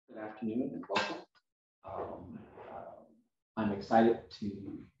afternoon and welcome. I'm excited to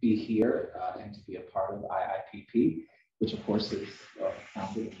be here and to be a part of IIPP, which of course is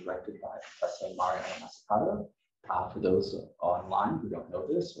founded and directed by Professor Mariana Mazzucato. For those online who don't know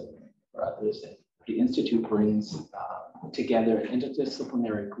this, or others, the Institute brings together an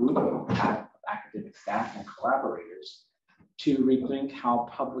interdisciplinary group of academic staff and collaborators to rethink how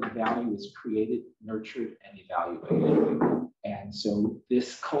public value is created, nurtured, and evaluated. And so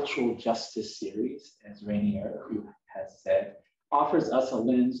this cultural justice series, as Rainier has said, offers us a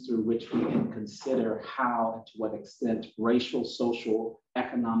lens through which we can consider how and to what extent racial, social,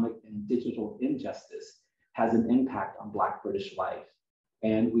 economic, and digital injustice has an impact on Black British life.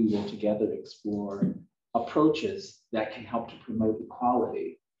 And we will together explore approaches that can help to promote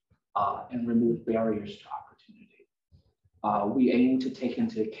equality and remove barriers to opportunity. We aim to take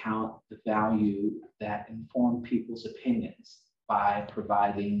into account the value that inform people's opinions by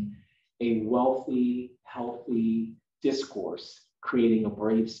providing a wealthy, healthy discourse, creating a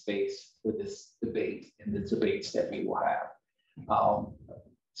brave space for this debate and the debates that we will have.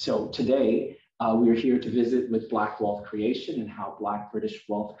 So today, we're here to visit with Black wealth creation and how Black British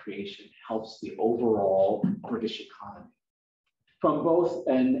wealth creation helps the overall British economy. From both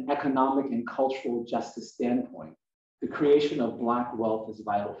an economic and cultural justice standpoint, the creation of Black wealth is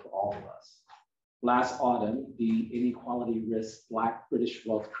vital for all of us. Last autumn, the Inequality Risk Black British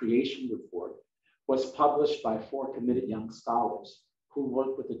Wealth Creation Report was published by 4 committed young scholars who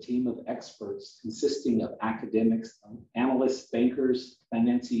worked with a team of experts consisting of academics, analysts, bankers,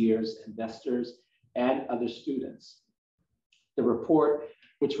 financiers, investors, and other students. The report,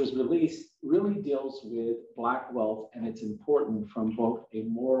 which was released, really deals with Black wealth and its importance from both a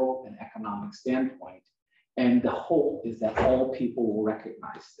moral and economic standpoint. And the hope is that all people will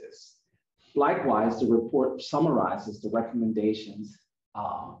recognize this. Likewise, the report summarizes the recommendations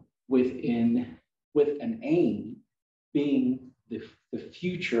with an aim being the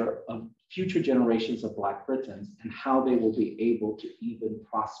future of future generations of Black Britons and how they will be able to even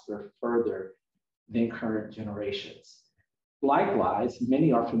prosper further than current generations. Likewise,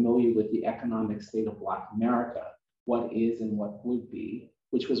 many are familiar with the economic state of Black America, what is and what would be,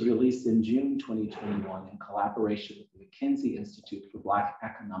 which was released in June 2021 in collaboration with the McKinsey Institute for Black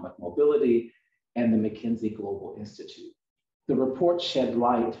Economic Mobility and the McKinsey Global Institute. The report shed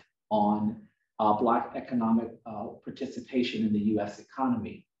light on Black economic participation in the US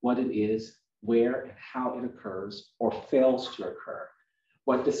economy, what it is, where and how it occurs or fails to occur,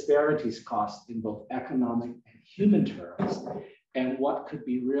 what disparities cost in both economic and human terms, and what could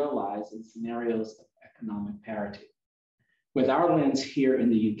be realized in scenarios of economic parity. With our lens here in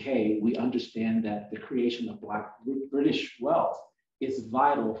the UK, we understand that the creation of Black British wealth is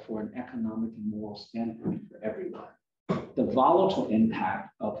vital for an economic and moral standpoint for everyone. The volatile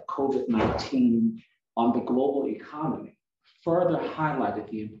impact of COVID-19 on the global economy further highlighted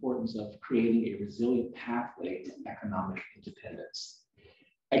the importance of creating a resilient pathway to economic independence.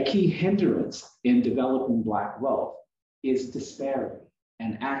 A key hindrance in developing Black wealth is disparity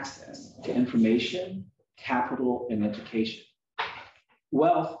and access to information, capital, and education.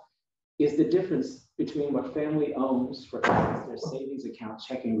 Wealth is the difference between what family owns, for instance, their savings account,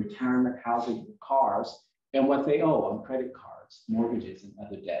 checking, retirement, housing, cars, and what they owe on credit cards, mortgages, and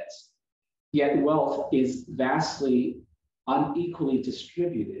other debts. Yet wealth is vastly unequally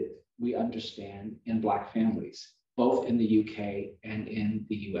distributed, we understand, in Black families, both in the UK and in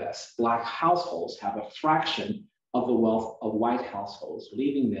the US. Black households have a fraction of the wealth of white households,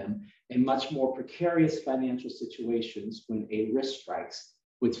 leaving them in much more precarious financial situations when a risk strikes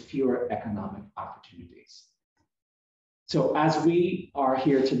with fewer economic opportunities. So as we are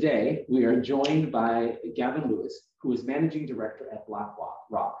here today, we are joined by Gavin Lewis, who is Managing Director at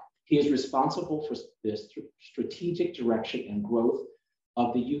BlackRock. He is responsible for the strategic direction and growth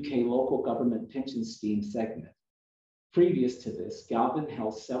of the UK local government pension scheme segment. Previous to this, Gavin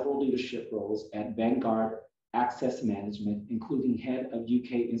held several leadership roles at Vanguard Access Management, including head of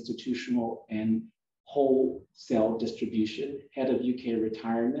UK institutional and wholesale distribution, head of UK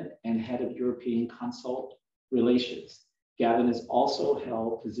retirement, and head of European consult relations. Gavin has also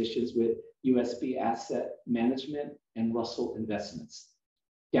held positions with USB Asset Management and Russell Investments.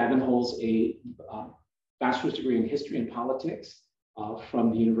 Gavin holds a bachelor's degree in history and politics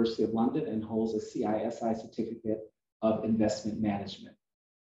from the University of London and holds a CISI certificate of investment management.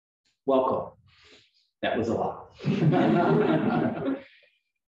 Welcome. That was a lot.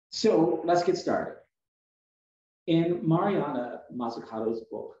 So let's get started. In Mariana Mazzucato's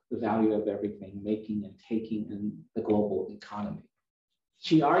book, The Value of Everything, Making and Taking in the Global Economy,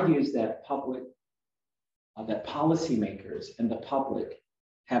 she argues that policymakers and the public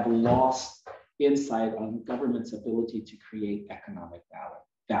have lost insight on government's ability to create economic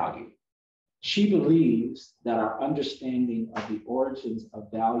value. She believes that our understanding of the origins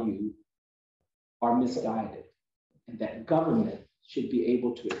of value are misguided, and that government should be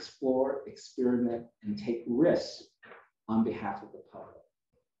able to explore, experiment, and take risks on behalf of the public.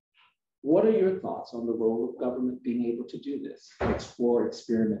 What are your thoughts on the role of government being able to do this, explore,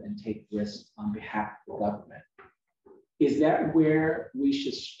 experiment, and take risks on behalf of the government? Is that where we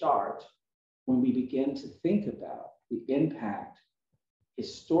should start when we begin to think about the impact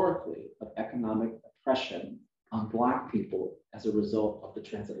historically of economic oppression on Black people as a result of the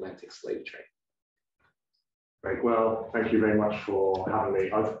transatlantic slave trade? Great. Well, thank you very much for having me.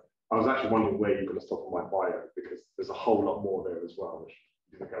 I was actually wondering where you're going to stop on my bio, because there's a whole lot more there as well, which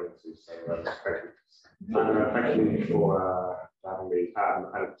you didn't go into. So thank you. Thank you for having me. And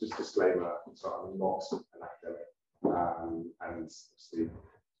just disclaimer, so I'm not an academic, and obviously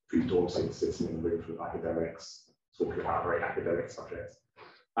pretty daunting sitting in the room with academics talking about a very academic subject.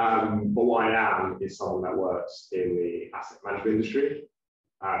 But what I am is someone that works in the asset management industry.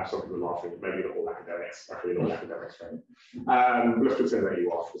 Some people are laughing, maybe not all academics, actually not academics, right? Let's pretend that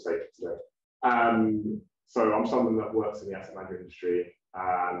you are for the sake of today. So I'm someone that works in the asset management industry,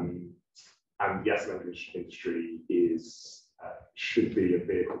 and the asset management industry should be a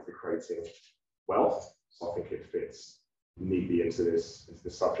vehicle for creating wealth. So I think it fits neatly into this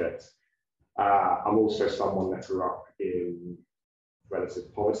subject. I'm also someone that grew up in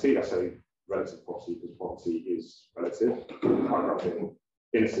relative poverty. I say relative poverty because poverty is relative. I grew up in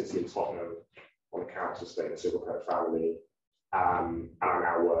inner city in Tottenham on account of staying in a single parent family, and I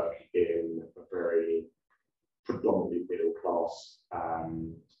now work in a very predominantly middle class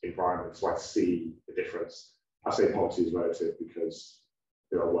environment. So I see the difference. I say poverty is relative because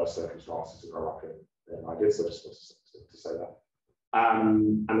there are worse circumstances to grow up in than I did. So I just want to say that.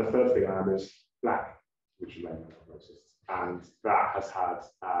 And the third thing I am is Black, which you may not have noticed, and that has had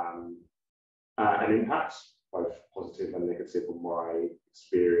an impact, both positive and negative, on my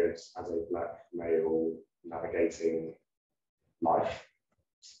experience as a Black male navigating life.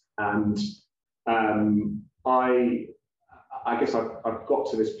 And I guess I've got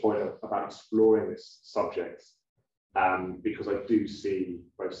to this point about exploring this subject because I do see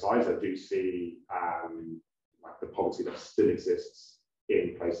both sides. I do see like the poverty that still exists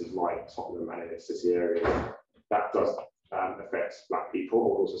in places like Tottenham and in its city areas. That does affect Black people. I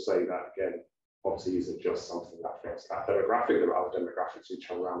would also say that, again, poverty isn't just something that affects that demographic. There are other demographics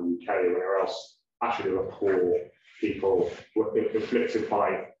which are around the UK or anywhere else. Actually, there are poor people who are afflicted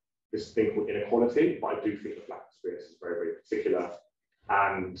by this thing called inequality, but I do think the Black experience is very, very particular.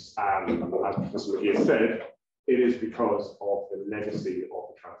 And as Professor Magee has said, it is because of the legacy of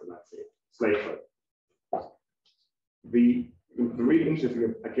the transatlantic slave trade. The really interesting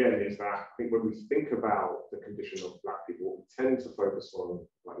thing, again, is that I think when we think about the condition of Black people, what we tend to focus on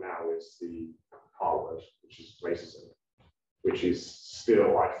right now is the R word, which is racism, which is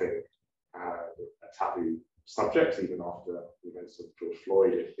still, I think, a taboo subject. Even after the events of George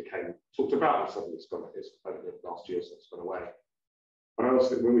Floyd, it became talked about, and suddenly it's gone. It's over last year, so it's gone away. But I also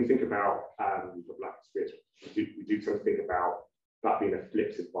think when we think about the Black experience, we do tend to think about that being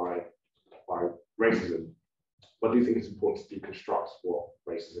afflicted by racism. But I do think it's important to deconstruct what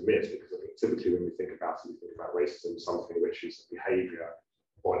racism is, because I think typically when we think about it, we think about racism as something which is a behaviour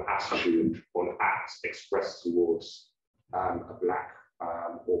or an attitude or an act expressed towards a Black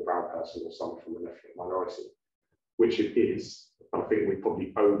or brown person or someone from an ethnic minority, which it is. I think we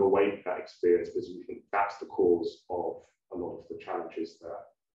probably overweight that experience because we think that's the cause of a lot of the challenges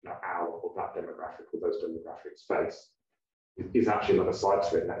that our or that demographic or those demographics face. It is actually another side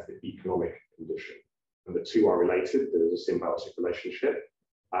to it, and that's the economic condition. And the two are related. There's a symbiotic relationship.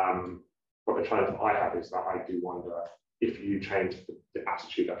 But the challenge that I have is that I do wonder if you change the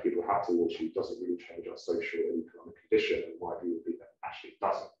attitude that people have towards you, does it really change our social and economic condition? And my view would be that actually it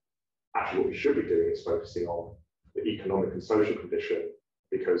doesn't. Actually, what we should be doing is focusing on the economic and social condition,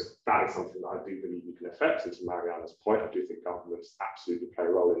 because that is something that I do believe we can affect. And to Mariana's point, I do think governments absolutely play a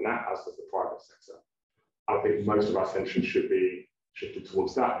role in that, as does the private sector. I think most of our attention should be shifted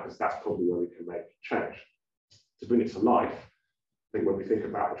towards that, because that's probably where we can make change. To bring it to life, I think when we think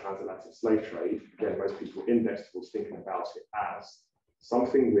about the transatlantic slave trade, again, most people index towards thinking about it as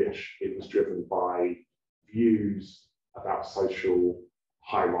something which it was driven by views about social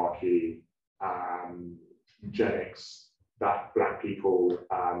hierarchy, eugenics, that Black people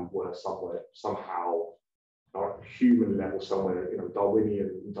were somehow on a human level, somewhere,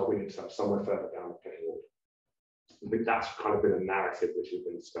 Darwinian terms, somewhere further down the pecking order. I think that's kind of been a narrative which has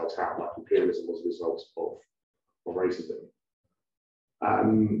been spelled out, like imperialism was a result of racism.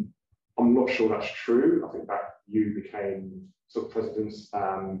 I'm not sure that's true. I think that you became sort of president,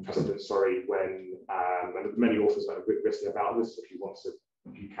 when and many authors that have written about this. If you want to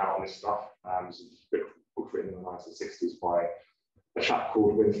geek out on this stuff, there's a book written in the 1960s by a chap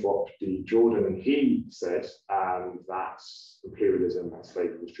called Winthrop D. Jordan, and he said that imperialism and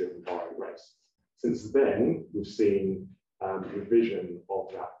slavery was driven by race. Since then, we've seen revision of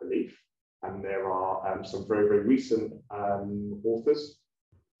that belief, and there are some very, very recent authors.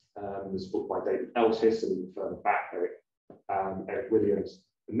 There's a book by David Eltis, and even further back, Eric Williams,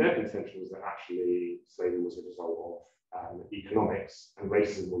 and their contention was that actually slavery was a result of economics, and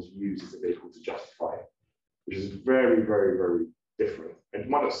racism was used as a vehicle to justify it, which is very, very, very different. It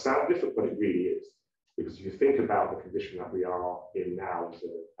might not sound different, but it really is. Because if you think about the condition that we are in now as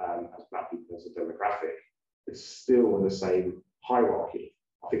Black people, as a demographic, it's still in the same hierarchy.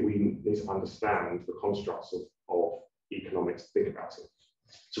 I think we need to understand the constructs of economics to think about it,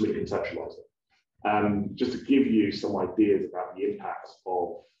 so we can contextualize it. Just to give you some ideas about the impacts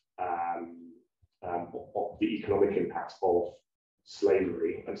of the economic impacts of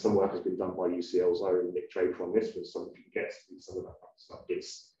slavery, and some work has been done by UCL's own Nick Draper on this, so if you can get to some of that stuff,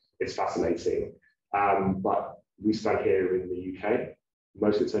 it's fascinating. But we stand here in the UK.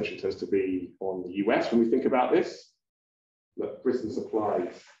 Most attention tends to be on the US when we think about this. Look, Britain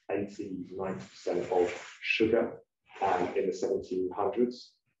supplies 80–90% of sugar in the 1700s.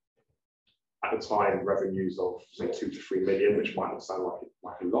 At the time, revenues of say 2 to 3 million, which might not sound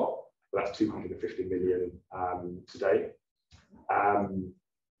like a lot, but that's 250 million today.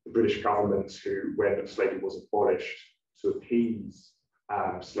 The British government, when slavery was abolished, to appease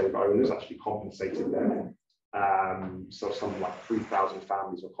slave owners, actually compensated them. So something like 3,000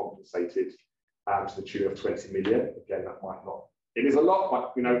 families were compensated to the tune of 20 million. Again, that might not, it is a lot,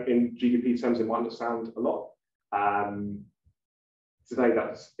 but in GDP terms, it might not sound a lot. Today,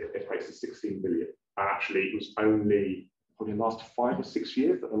 it equates to 16 billion. And actually, it was only probably the last 5 or 6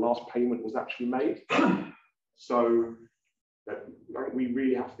 years that the last payment was actually made. So we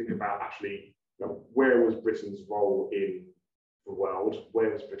really have to think about actually, where was Britain's role in the world?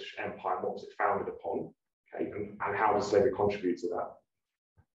 Where was British Empire? What was it founded upon? Okay, and how does slavery contribute to that?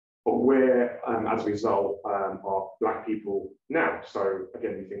 But where, as a result, are Black people now? So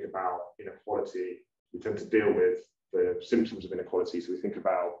again, we think about inequality. We tend to deal with the symptoms of inequality. So we think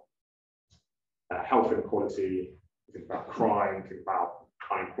about health inequality, we think about crime, we think about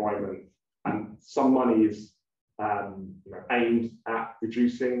unemployment, and some money is aimed at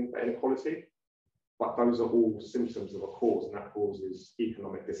reducing inequality. But those are all symptoms of a cause, and that cause is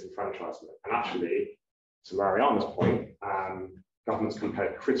economic disenfranchisement. And actually, to Mariana's point, governments can play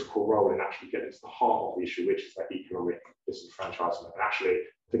a critical role in actually getting to the heart of the issue, which is that economic disenfranchisement. And actually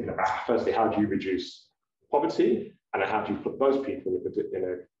thinking about, firstly, how do you reduce poverty? And then how do you put those people in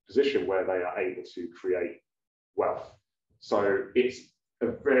a position where they are able to create wealth? So it's a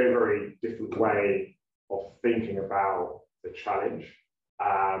very, very different way of thinking about the challenge.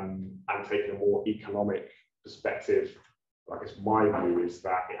 And taking a more economic perspective, I guess my view is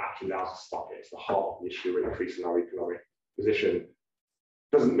that it actually allows us to start getting to the heart of the issue and increasing our economic position.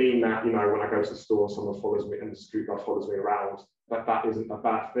 Doesn't mean that, when I go to the store and someone follows me and the security guard follows me around, that isn't a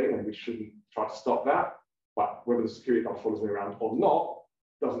bad thing, and we shouldn't try to stop that. But whether the security guard follows me around or not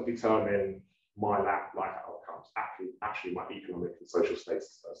doesn't determine my life outcomes, actually my economic and social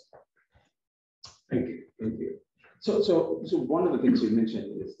status does. Thank you. So one of the things you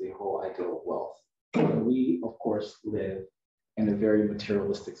mentioned is the whole idea of wealth. We, of course, live in a very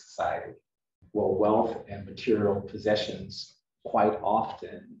materialistic society. Well, wealth and material possessions quite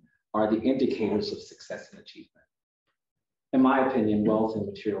often are the indicators of success and achievement. In my opinion, wealth and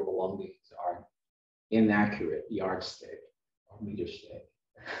material belongings are inaccurate yardstick or meter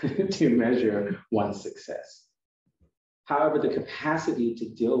stick to measure one's success. However, the capacity to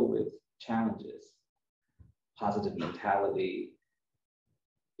deal with challenges, positive mentality,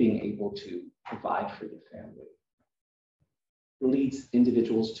 being able to provide for your family, leads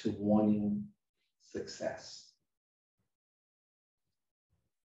individuals to wanting success.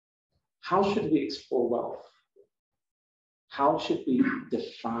 How should we explore wealth? How should we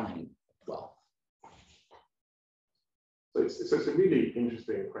define wealth? So it's a really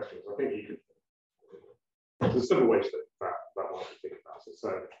interesting question. I think there's several ways that one could think about it. So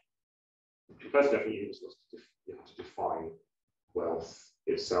firstly, I think you have to define wealth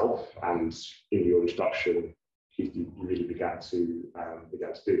itself, and in your introduction, you really began to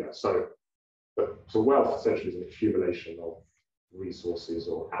do that. So wealth essentially is an accumulation of resources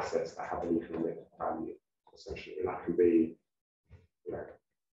or assets that have an economic value, essentially, and that can be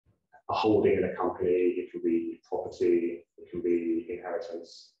a holding in a company, it can be property, it can be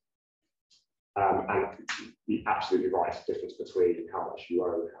inheritance. And you're absolutely right, it's the difference between how much you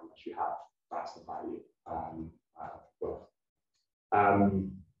own and how much you have. That's the value of wealth.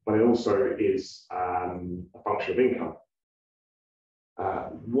 But it also is a function of income.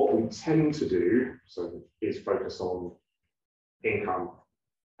 What we tend to do is focus on income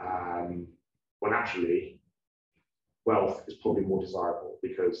when actually wealth is probably more desirable,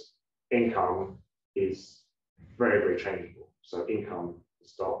 because income is very, very changeable. So income can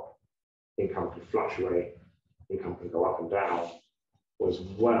stop, income can fluctuate, income can go up and down, whereas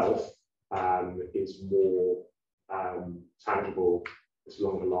wealth is more tangible, it's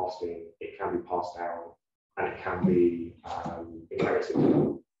longer lasting, it can be passed down, and it can be inherited.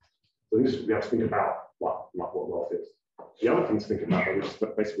 So we have to think about what wealth is. The other thing to think about, which is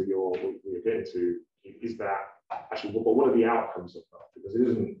basically what you're getting to, is that actually what are the outcomes of wealth? Because it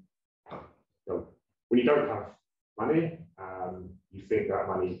isn't, when you don't have money, you think that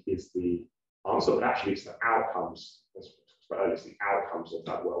money is the answer, but actually it's the outcomes. It's the outcomes of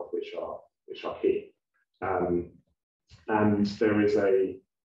that wealth which are key. And there is I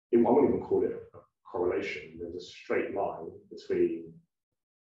won't even call it a correlation. There's a straight line between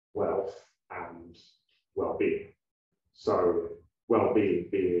wealth and well-being. So well-being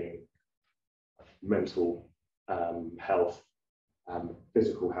being mental health,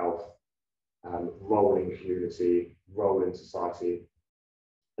 physical health, role in community, role in society.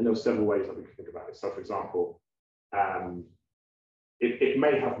 And there are several ways that we can think about it. So for example, it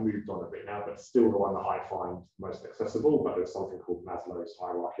may have moved on a bit now, but still the one that I find most accessible, but there's something called Maslow's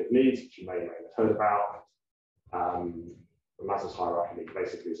hierarchy of needs, which you may have heard about. The Maslow's hierarchy of needs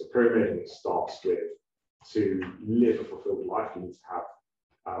basically is a pyramid, and it starts with, to live a fulfilled life, you need to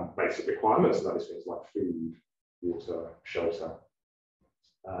have basic requirements, and those things like food, water, shelter,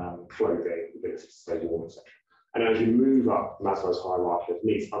 clothing, ability to stay warm, etc. And as you move up Maslow's hierarchy of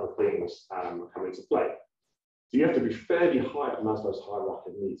needs, other things come into play. So you have to be fairly high up Maslow's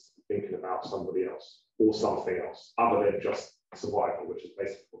hierarchy of needs to be thinking about somebody else or something else, other than just survival, which is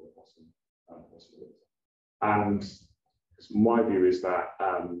basically what the bottom is. And my view is that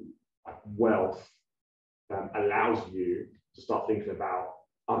wealth allows you to start thinking about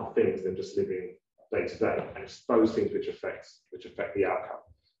other things than just living day to day, and it's those things which affect the outcome.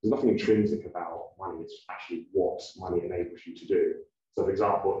 There's nothing intrinsic about money, it's actually what money enables you to do. So for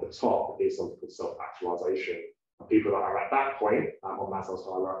example, at the top is something called self-actualization. And people that are at that point on Maslow's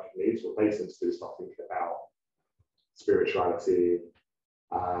hierarchy of needs, what they tend to do is start thinking about spirituality,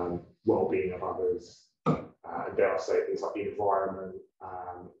 well-being of others, and dare I say things like the environment,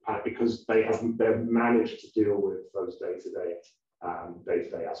 because they've managed to deal with those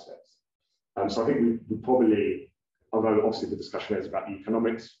day-to-day aspects. So I think we probably, although obviously the discussion is about the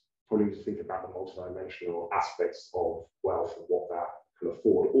economics, probably need to think about the multidimensional aspects of wealth and what that can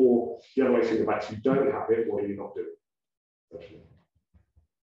afford. Or the other way to think about it, if you don't have it, what are you not doing?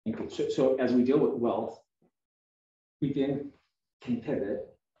 Thank you. So as we deal with wealth, we then can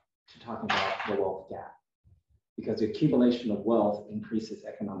pivot to talking about the wealth gap, because the accumulation of wealth increases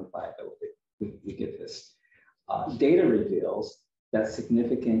economic viability. We get this. Data reveals that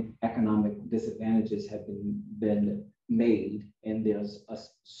significant economic disadvantages have been made, and there's a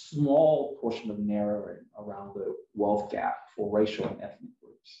small portion of narrowing around the wealth gap for racial and ethnic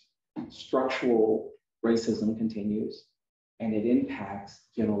groups. Structural racism continues, and it impacts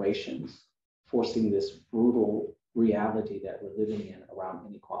generations, forcing this brutal reality that we're living in around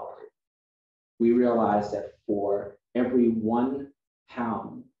inequality. We realize that for every £1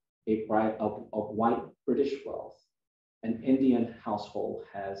 of white British wealth, an Indian household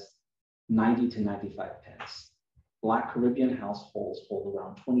has 90 to 95 pence. Black Caribbean households hold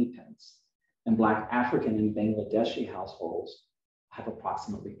around 20 pence, and Black African and Bangladeshi households have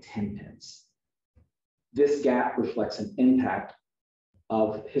approximately 10 pence. This gap reflects an impact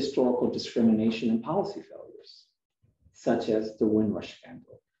of historical discrimination and policy failures, such as the Windrush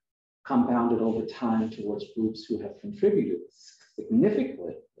scandal, compounded over time towards groups who have contributed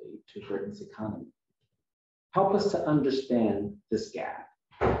significantly to Britain's economy. Help us to understand this gap.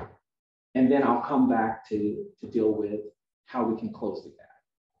 And then I'll come back to deal with how we can close the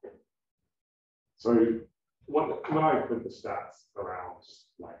gap. So when I put the stats around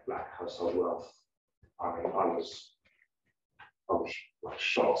like Black household wealth, I mean, I was like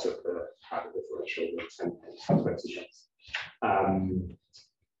shocked at the differential of 10 pence, 20 pence.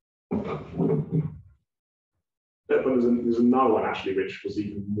 But there's another one actually which was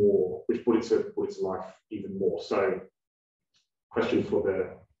even more, which brought it to life even more. So, question for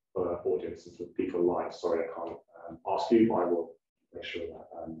the audience and for people live. Sorry, I can't ask you, but I will make sure that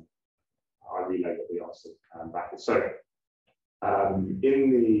I relay what the answer back is. So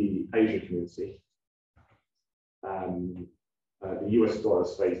in the Asian community, the US dollar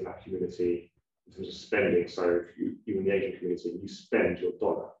stays in that community in terms of spending. So if you in the Asian community, you spend your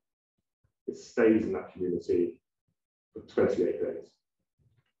dollar, it stays in that community for 28 days.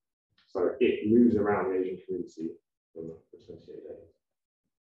 So it moves around the Asian community for 28 days.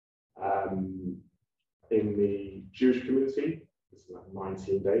 In the Jewish community, it's like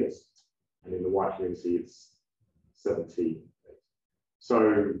 19 days. And in the white community, it's 17 days.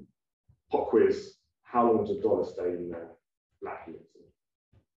 So, pop quiz, how long does a dollar stay in the black community?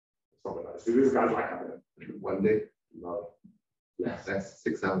 Something like this. So this guy's like, 1 day? No. Yes. That's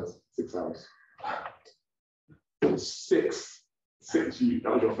 6 hours. 6 hours. Six. That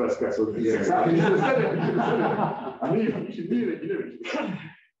was your first guess, wasn't it? Yeah. 6 hours. You should have said it. I knew it. You knew it.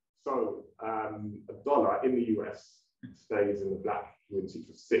 So, a dollar in the US stays in the black community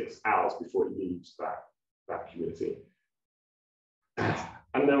for 6 hours before it leaves that community.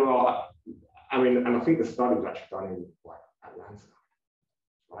 And there are, and I think the study was actually done in Atlanta,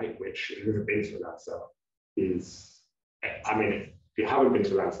 right? Which, if you've never been to Atlanta, if you haven't been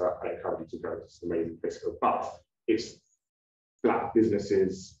to Atlanta, I encourage you to go. It's an amazing place to go. But it's black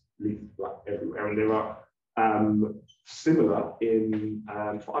businesses, black everywhere, and there are similar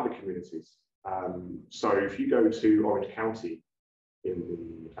for other communities. So if you go to Orange County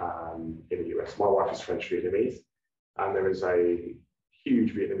in the US, my wife is French Vietnamese, and there is a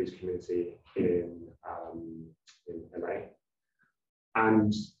huge Vietnamese community in LA.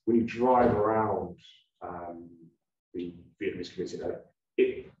 And when you drive around the Vietnamese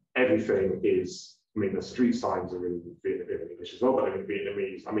community, everything is, the street signs are in English as well, but in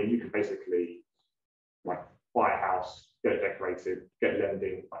Vietnamese, you can basically buy a house, get it decorated, get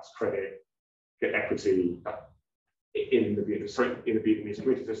lending, that's credit, get equity in the Vietnamese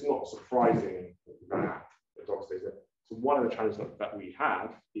community. So it's not surprising that the dog stays there. So one of the challenges that we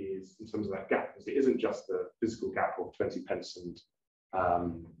have is in terms of that gap, because it isn't just the physical gap of 20 pence and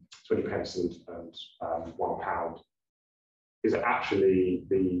 £1, is actually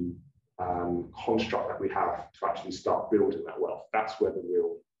the construct that we have to actually start building that wealth. That's where the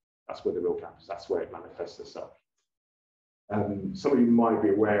real gap is. That's where it manifests itself. Some of you might be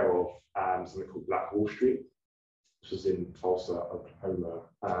aware of something called Black Wall Street, which was in Tulsa, Oklahoma,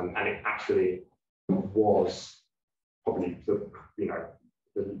 and it actually was probably the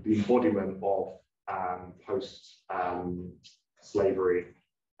embodiment of post slavery,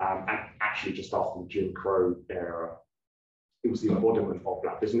 and actually just after the Jim Crow era. It was the embodiment of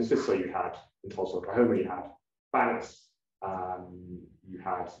black businesses. So you had in Tulsa, Oklahoma, you had banks, you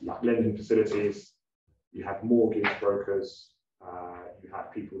had lending facilities, you had mortgage brokers, you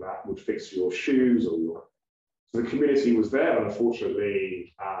had people that would fix your shoes so the community was there, but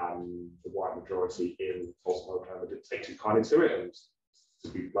unfortunately, the white majority in Tulsa, Oklahoma didn't take too kindly to it, and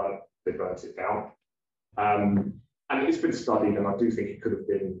to be blunt, they burnt it down. And it's been studied, and I do think it could have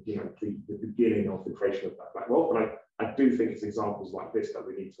been, the beginning of the creation of that black wealth. But I do think it's examples like this that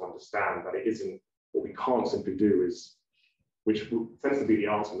we need to understand that it isn't what we can't simply do is, which tends to be the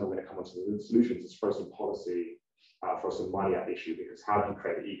answer, and then when it comes to the solutions, is throw some policy, throw some money at the issue, because how do you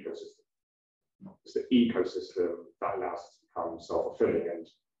create the ecosystem? It's the ecosystem that allows us to become self-fulfilling. And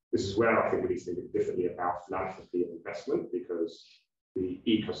this is where I think we need to think differently about philanthropy and investment, because the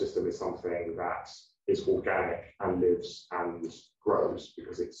ecosystem is something that is organic and lives and grows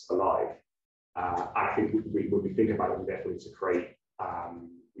because it's alive. I think when we think about it, we definitely need to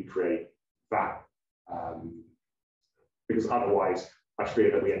create that. Because otherwise, I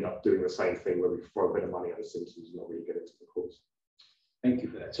fear that we end up doing the same thing where we throw a bit of money at the symptoms and not really get into the cause. Thank you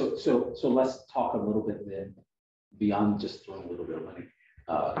for that. So let's talk a little bit then beyond just throwing a little bit of money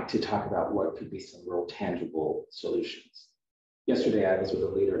to talk about what could be some real tangible solutions. Yesterday, I was with a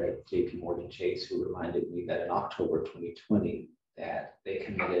leader at JP Morgan Chase who reminded me that in October 2020, that they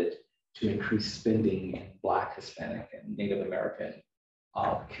committed to increase spending in Black, Hispanic, and Native American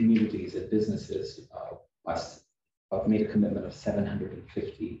communities and businesses. I've made a commitment of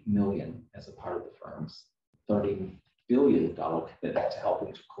 $750 million as a part of the firm's $30 billion commitment to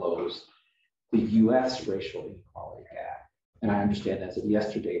helping to close the US racial inequality gap. And I understand as of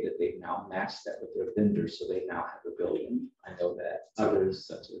yesterday that they've now matched that with their vendors, so they now have $1 billion. I know that others,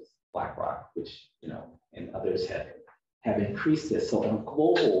 such as BlackRock, which, and others have increased this. So in a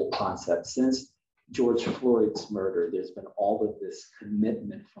global concept, since George Floyd's murder, there's been all of this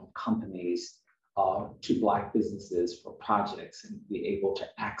commitment from companies to Black businesses for projects and be able to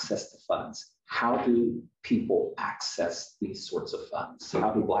access the funds. How do people access these sorts of funds?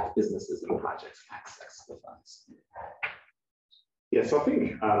 How do Black businesses and projects access the funds? Yeah, so I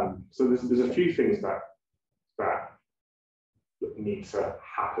think so. There's a few things that need to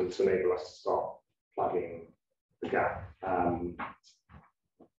happen to enable us to start plugging the gap, and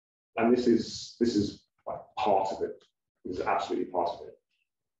this is like part of it. This is absolutely part of it.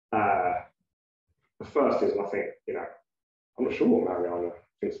 The first is, and I think I'm not sure what Mariana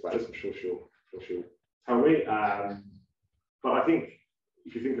thinks about this. I'm sure she'll tell me. But I think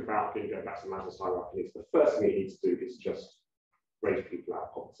if you think about going back to Maslow's hierarchy, the first thing you need to do is just raise people out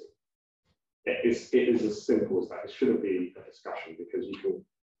of poverty. It is as simple as that. It shouldn't be a discussion, because you can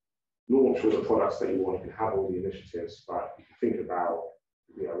launch all the products that you want, you can have all the initiatives, but if you think about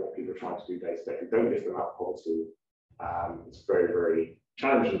what people are trying to do day to day, if you don't lift them out of poverty, it's very, very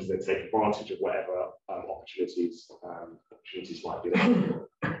challenging to then take advantage of whatever opportunities might be there.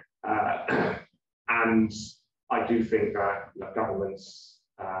 And I do think that governments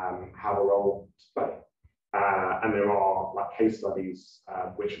have a role to play. And there are case studies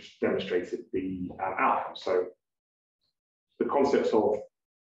which have demonstrated the outcome. So the concept of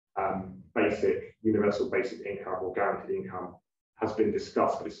universal basic income or guaranteed income has been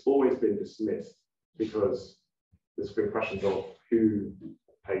discussed, but it's always been dismissed because there's been questions of who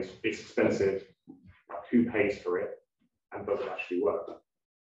pays. It's expensive, who pays for it, and does it actually work?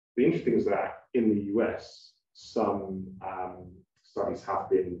 The interesting is that in the US, some studies have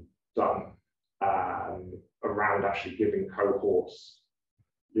been done around actually giving cohorts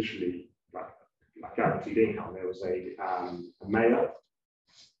literally like guaranteed income. There was a mayor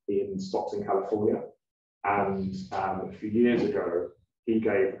in Stockton, California, and a few years ago he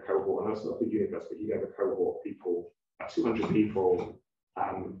gave a cohort, and that's not a big universe, but he gave a cohort of people, 200 people,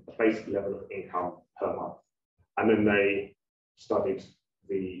 a basic level of income per month, and then they studied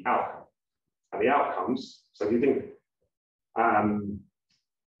the outcome. And the outcomes, so if you think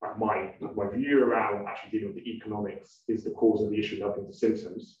my view around actually dealing with the economics is the cause of the issue, not the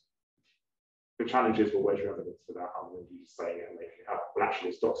symptoms. The challenge is, well, where's your evidence for that other than you saying it and making it up? Well, actually,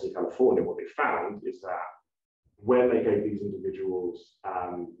 in Stockton, California, what they found is that when they gave these individuals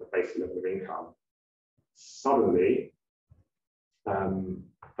the basic level of income, suddenly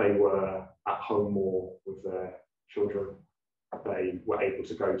they were at home more with their children. They were able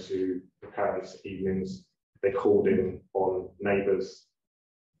to go to the parents' evenings. They called in on neighbours.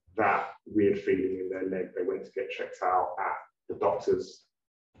 That weird feeling in their leg, they went to get checked out at the doctors.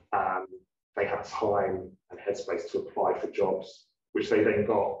 They had time and headspace to apply for jobs, which they then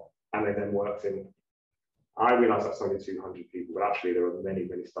got, and they then worked in. I realise that's only 200 people, but actually there are many,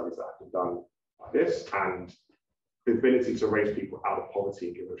 many studies that have been done like this, and the ability to raise people out of poverty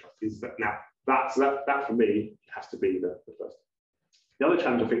and give them trust is that. Now, that for me has to be the first. The other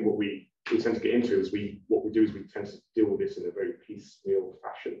challenge, I think, what we tend to get into is we tend to deal with this in a very piecemeal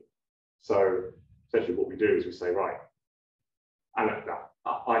fashion. So essentially what we do is we say, right, and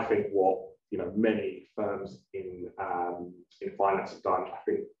I think what many firms in finance have done, I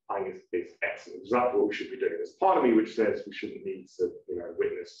think it's excellent. Exactly what we should be doing. There's part of me which says we shouldn't need to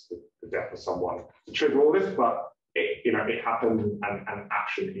witness the death of someone to trigger all this, but it happened, and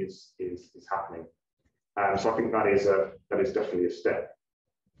action is happening. So I think that is definitely a step.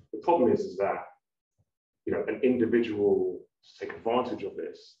 The problem is that an individual to take advantage of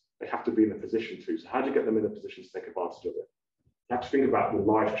this, they have to be in a position to. So how do you get them in a position to take advantage of it? You have to think about the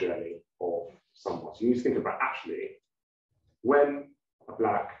life journey of someone. So you need to think about actually when a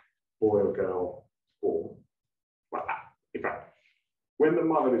black boy or girl is born. Well, in fact, when the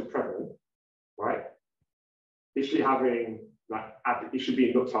mother is pregnant, right? Is she having it should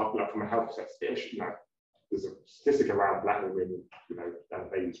be looked after from a health perspective? There's a statistic around black women,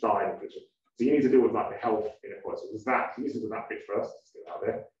 and babies die. So you need to deal with the health inequality. So you need to do that bit first. Let's get out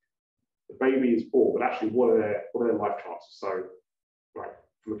there. The baby is born, but actually, what are their life chances? So,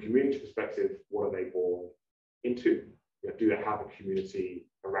 from a community perspective, what are they born into? Do they have a community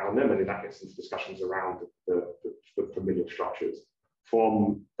around them? And then that gets into discussions around the familial structures.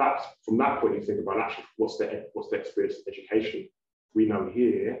 From that point, you think about actually what's their experience of education. We know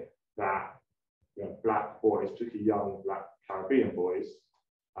here that black boys, particularly young black Caribbean boys,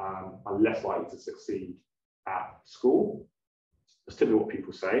 are less likely to succeed at school. That's typically what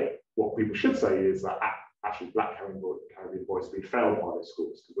people say. What people should say is that actually black Caribbean boys have been failed by their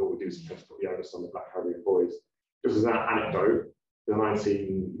schools, because all we do is tend to put the onus on the black Caribbean boys. Just as an anecdote, you might have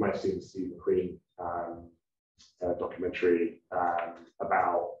seen the Steve McQueen documentary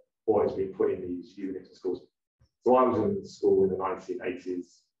about boys being put in these units in schools. So I was in school in the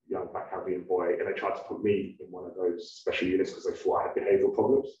 1980s, young black Caribbean boy, and they tried to put me in one of those special units because they thought I had behavioural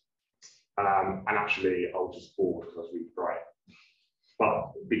problems. And actually, I was just bored because I was really bright.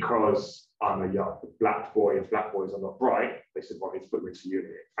 But because I'm a young black boy and black boys are not bright, they said, well, I need to put me into uni.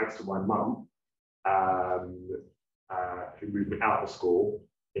 Thanks to my mum, who moved me out of school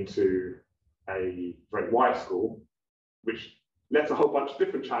into a very white school, which led to a whole bunch of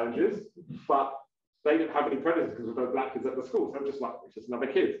different challenges, but they didn't have any prejudice because there were no black kids at the school. So they were just like, it's just another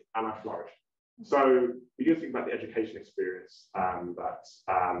kid, and I flourished. So you do think about the education experience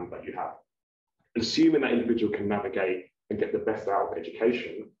that you have. Assuming that individual can navigate and get the best out of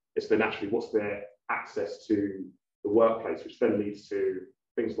education, it's then actually what's their access to the workplace, which then leads to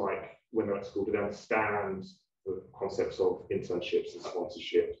things like when they're at school, do they understand the concepts of internships and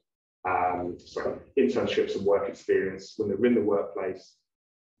sponsorship, internships and work experience. When they're in the workplace,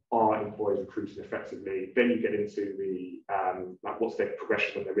 are employers recruiting effectively? Then you get into the like what's their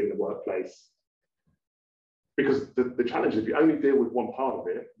progression when they're in the workplace? Because the challenge is if you only deal with one part of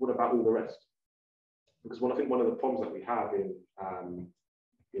it, what about all the rest? Because I think one of the problems that we have in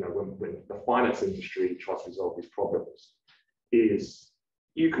when the finance industry tries to resolve these problems is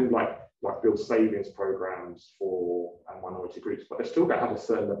you can like build savings programs for minority groups, but they're still going to have a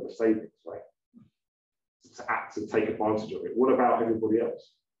certain level of savings, right? To take advantage of it. What about everybody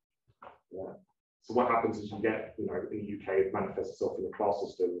else? Yeah. So what happens is you get, in the UK, it manifests itself in the class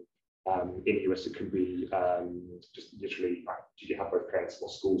system. In the US, it can be just literally like, did you have both parents?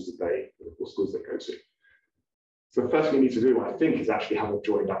 What schools they go to? So the first thing you need to do, I think, is actually have a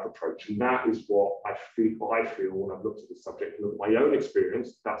joined up approach. And that is what I feel when I've looked at this subject and looked at my own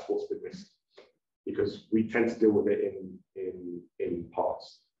experience, that's what's been missing. Because we tend to deal with it in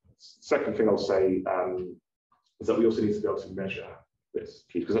parts. Second thing I'll say is that we also need to be able to measure this.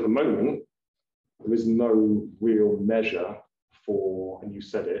 Because at the moment, there is no real measure for, and you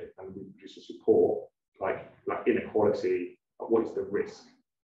said it, and we produced a report, like inequality, what is the risk?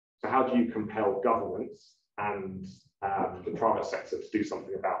 So how do you compel governments and the private sector to do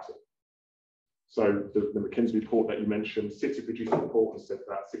something about it? So the McKinsey report that you mentioned, Citi produced a report and said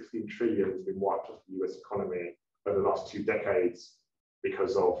that 16 trillion has been wiped off the US economy over the last 2 decades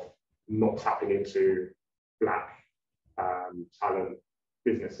because of not tapping into black talent,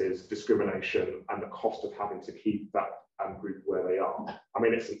 businesses, discrimination, and the cost of having to keep that group where they are. I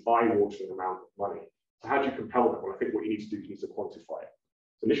mean, it's an eye-watering amount of money. So how do you compel that? Well, I think what you need to do is you need to quantify it.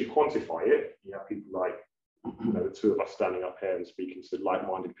 So initially quantify it, you have people like the two of us standing up here and speaking to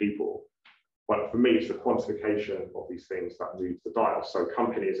like-minded people. But for me, it's the quantification of these things that moves the dial. So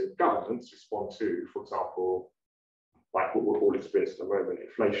companies and governments respond to, for example, like what we're all experiencing at the moment,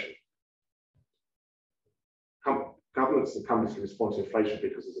 inflation. Governments and companies can respond to inflation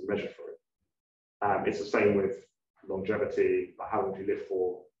because there's a measure for it. It's the same with longevity, like how long do you live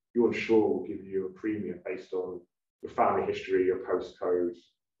for? Your insurer will give you a premium based on your family history, your postcode,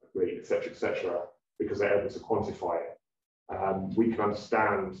 et cetera, because they're able to quantify it. We can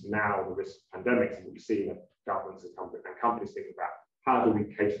understand now the risk of pandemics and what we see in governments and companies thinking about how do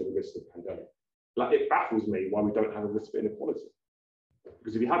we cater for the risk of pandemic. Like it baffles me why we don't have a risk for inequality.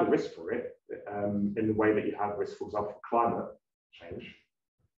 Because if you had a risk for it, in the way that you have risk, for example, for climate change,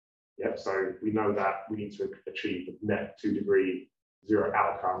 so we know that we need to achieve a net 2-degree zero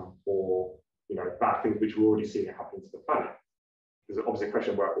outcome for bad things which we're already seeing happening to the planet. There's obviously a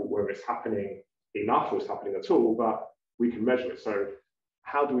question whether it's happening enough or it's happening at all, but we can measure it. So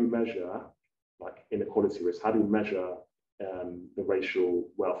how do we measure like inequality risk? How do we measure the racial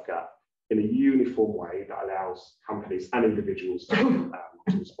wealth gap in a uniform way that allows companies and individuals to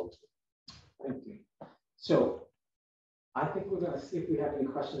respond to it? Thank you. So I think we're going to see if we have any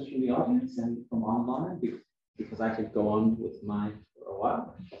questions from the audience and from online, because I could go on with mine for a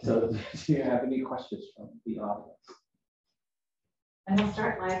while. So do you have any questions from the audience? And I'll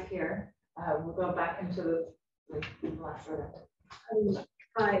start live here. We'll go back into the last round.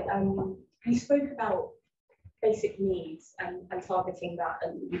 Hi, you spoke about basic needs and targeting that,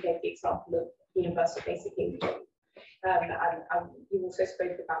 and you gave the example of universal basic income. And you also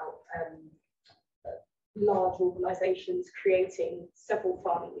spoke about large organisations creating several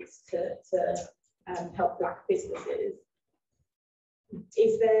funds to help Black businesses.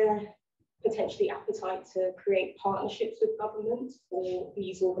 Is there potentially appetite to create partnerships with government for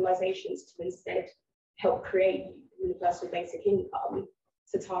these organisations to instead help create universal basic income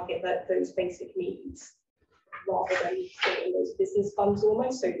to target those basic needs rather than creating those business funds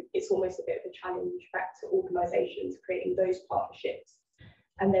almost? So it's almost a bit of a challenge back to organisations creating those partnerships,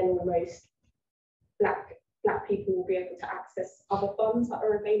 and then almost Black people will be able to access other funds that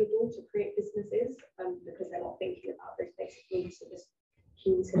are available to create businesses because they're not thinking about those basic needs. So just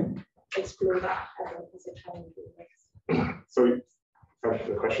keen to explore that as a challenge. So thank you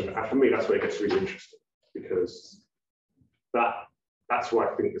for the question. And for me, that's where it gets really interesting, because that that's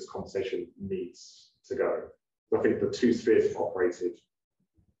where I think this conversation needs to go. I think the two spheres have operated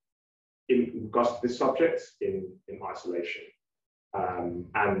in regards to this subject in isolation.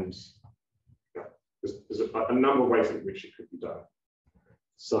 And there's a number of ways in which it could be done.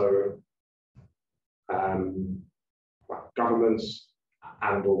 So governments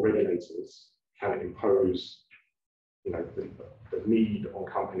and or regulators can impose the need on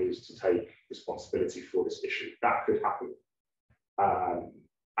companies to take responsibility for this issue. That could happen.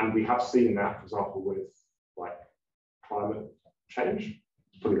 And we have seen that, for example, with like climate change.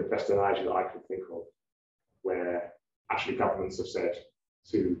 It's probably the best analogy that I can think of, where actually governments have said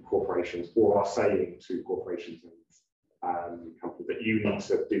to corporations, or are saying to corporations and companies, that you need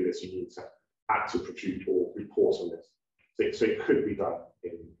to do this, you need to act to produce or report on this. So it could be done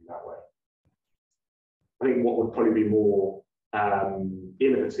in that way. I think what would probably be more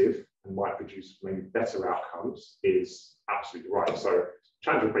innovative and might produce maybe better outcomes is absolutely right. So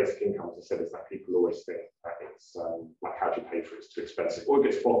challenge with basic income, as I said, is that people always think that it's like, how do you pay for it? It's too expensive, or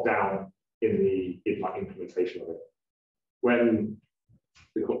it gets bogged down in the implementation of it. When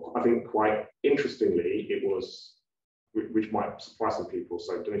I think quite interestingly, it was, which might surprise some people.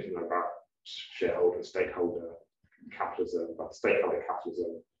 So don't know if you know about shareholder and stakeholder capitalism, but stakeholder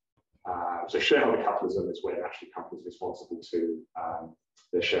capitalism. So shareholder capitalism is when actually companies are responsible to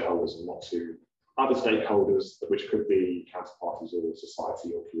their shareholders and not to other stakeholders, which could be counterparties or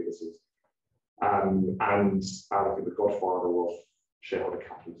society or communities. And I think the godfather of shareholder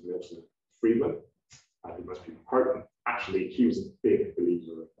capitalism, Milton Friedman, I think most people quote him. Actually, he was a big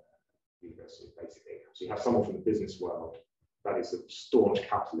believer of universal basic income. So you have someone from the business world that is a staunch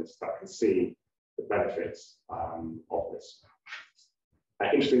capitalist that can see the benefits of this.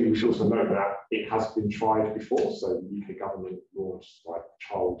 Interestingly, we should also know that it has been tried before. So the UK government launched like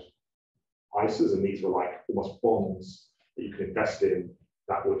child ISAs, and these were like almost bonds that you could invest in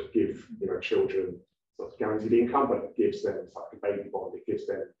that would give children sort of guaranteed income, but it gives them, it's like a baby bond, it gives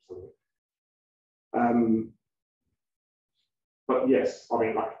them something. But yes, I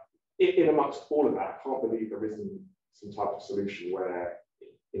mean, like in amongst all of that, I can't believe there isn't some type of solution where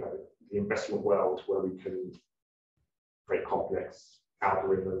the investment world, where we can create complex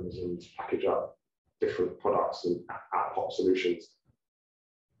algorithms and package up different products and ad hoc solutions.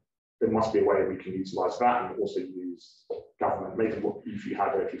 There must be a way we can utilize that and also use government. Maybe if you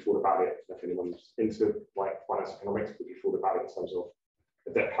thought about it, if anyone's into like finance economics, if you thought about it in terms of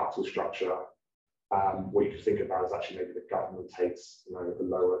the debt capital structure, what you could think about is actually maybe the government takes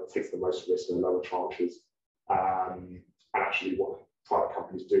the most risk and lower tranches, and actually what private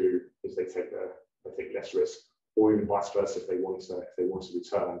companies do is they take less risk, or even vice versa. If they want to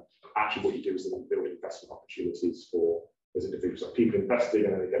return, actually what you do is then build investment opportunities for those individuals. So people investing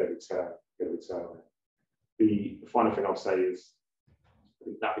and then they get a return on it. The final thing I'll say is, I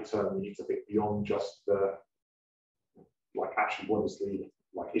think that return, we need to think beyond just the actually what is the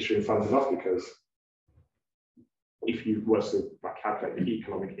issue in front of us, because if you were to calculate the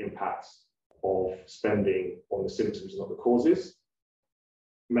economic impacts of spending on the symptoms and not the causes,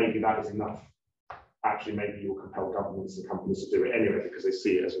 maybe that is enough. Actually, maybe you'll compel governments and companies to do it anyway because they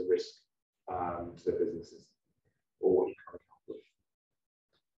see it as a risk to their businesses or economic output.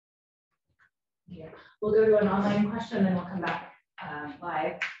 Yeah, we'll go to an online question and we'll come back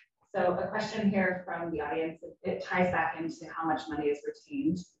live. So a question here from the audience, it ties back into how much money is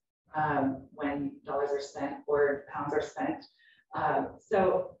retained when dollars are spent or pounds are spent.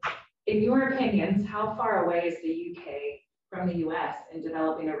 So in your opinions, how far away is the UK from the US in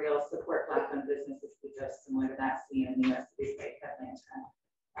developing a real support Black-owned businesses ecosystem, similar to that seen in the US cities like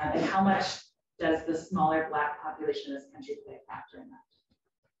Atlanta? And how much does the smaller Black population of this country play a factor in that?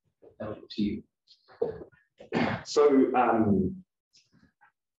 Over to you. So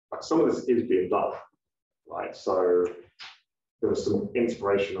some of this is being done, right? So there are some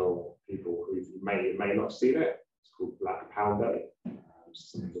inspirational people who may not have seen it. It's called Black Pound Day.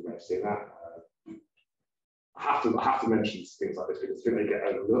 Some people may have seen that. I have to mention things like this because I think they get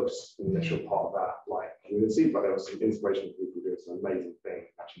overlooked in the initial part of that community, but there were some inspirational people doing some amazing things,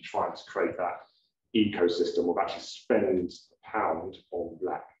 actually trying to create that ecosystem of actually spend a pound on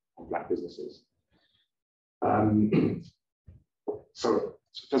black businesses. So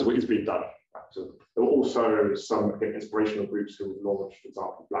that's what is being done. So there were also some inspirational groups who launched, for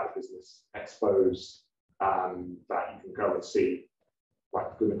example, Black Business Expos that you can go and see.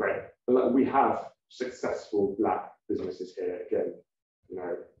 Good and great. We have successful Black businesses here. Again,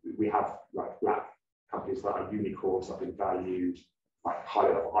 we have Black companies that are unicorns that have been valued,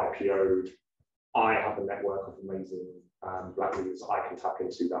 highly IPO'd. I have a network of amazing Black leaders I can tap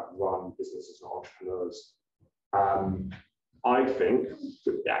into that run businesses and entrepreneurs. I think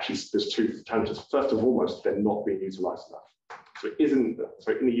that actually there's two challenges. First of all, they're not being utilised enough. So it isn't.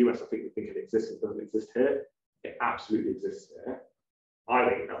 So in the US, I think we think it exists. It doesn't exist here. It absolutely exists here. I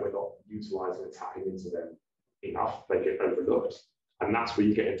think that we're not utilising and tapping into them enough. They get overlooked, and that's where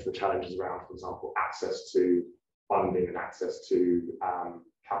you get into the challenges around, for example, access to funding and access to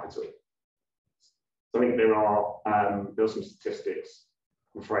capital. So I think there are some statistics.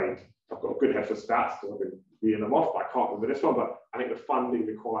 I'm afraid I've got a good head for stats because I've been reading them off, but I can't remember this one. But I think the funding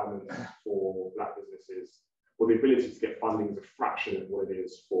requirements for Black businesses, or the ability to get funding, is a fraction of what it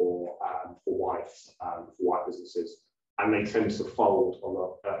is for white businesses, and they tend to fold a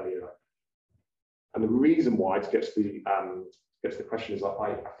lot earlier. And the reason why, to get to the question, is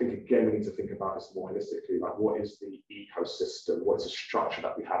I think again we need to think about this more holistically. Like, what is the ecosystem? What is the structure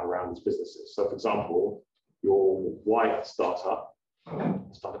that we have around these businesses? So, for example, your white startup,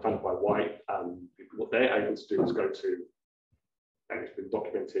 started funded by white people, what they're able to do is go to, and it's been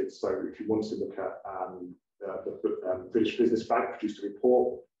documented. So, if you want to look at the British Business Bank produced a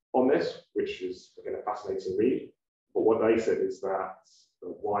report on this, which is again a fascinating read. But what they said is that the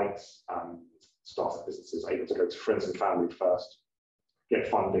white startup businesses are able to go to friends and family first, get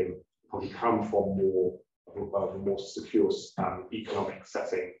funding, probably come from a more secure economic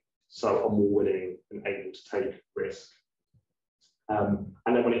setting, so are more willing and able to take risk. And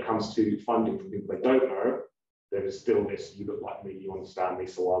then when it comes to funding from people they don't know, there is still this: you look like me, you understand me,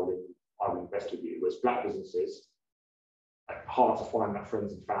 so I will invest with you. Whereas Black businesses, hard to find that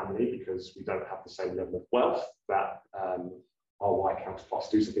friends and family because we don't have the same level of wealth that our white counterparts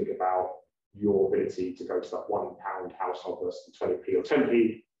do. So think about your ability to go to that £1 household versus 20p or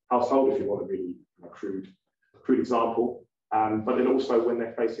 10p household, if you want a really crude example. But then also when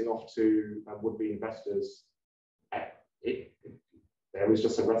they're facing off to would-be investors, there is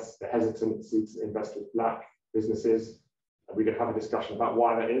just a hesitancy to invest with Black businesses. And we could have a discussion about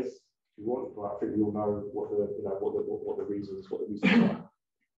why that is, if you want. But I think we all know what the reasons are.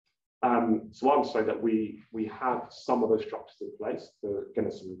 So I would say that we have some of those structures in place. Again,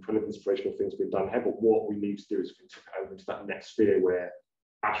 there's some kind of inspirational things being done here, but what we need to do is take it over into that next sphere where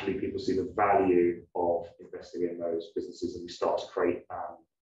actually people see the value of investing in those businesses, and we start to create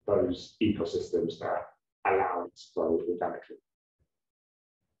those ecosystems that allow it to grow organically.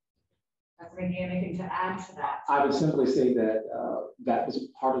 That's anything to add to that? I would simply say that that was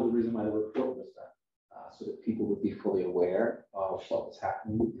part of the reason why the report was done. So that people would be fully aware of what was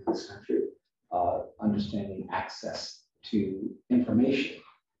happening in this country, understanding access to information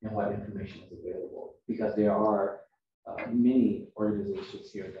and what information is available. Because there are many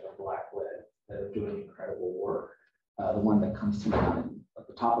organizations here that are Black-led that are doing incredible work. The one that comes to mind at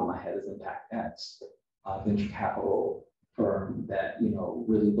the top of my head is Impact X, venture capital firm that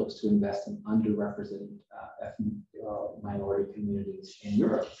really looks to invest in underrepresented ethnic minority communities in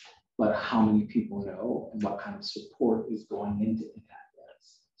Europe. But how many people know and what kind of support is going into Impact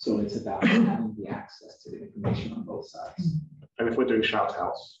X? So it's about having the access to the information on both sides. And if we're doing shout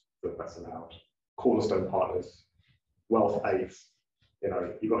outs, that's allowed. Cornerstone partners, Wealth Aids,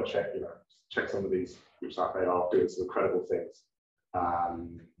 you've got to check some of these groups out. They are doing some incredible things,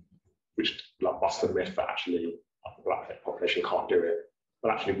 which bust the myth that actually the Black population can't do it.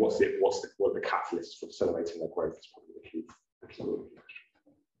 But actually, what are the catalysts for accelerating their growth is probably the key.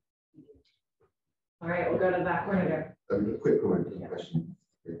 All right, we'll go to that corner there. A quick comment on the question.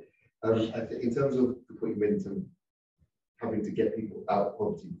 I think in terms of the point you made in terms of having to get people out of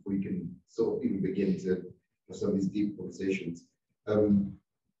poverty before you can sort of even begin to have some of these deep conversations. I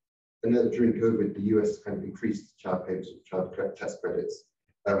know that during COVID, the US kind of increased child payments, child tax credits,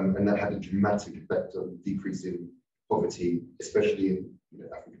 and that had a dramatic effect on decreasing poverty, especially in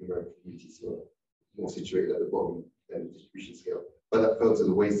African American communities who are more situated at the bottom end of the distribution scale. But that fell to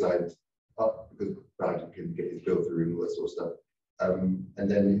the wayside because Brad can get his bill through and all that sort of stuff. And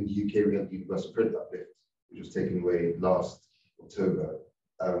then in the UK, we had the universal credit uplift, which was taken away last October,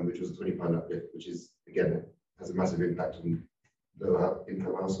 which was a £20 uplift, which is, again, has a massive impact on lower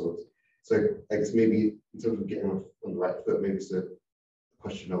income households. So I guess maybe in terms of getting off on the right foot, maybe it's a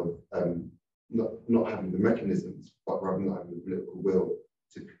question of not having the mechanisms, but rather not having the political will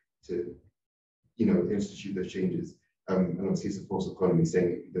to institute those changes. And obviously it's a false economy saying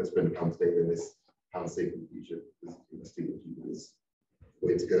if you don't spend a pound today, then this pound safe in the future, because investing in people is the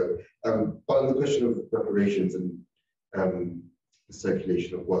way to go. But on the question of reparations and the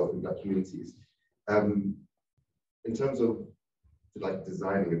circulation of wealth in Black communities, in terms of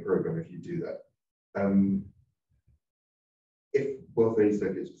designing a program, if you do that, if wealth only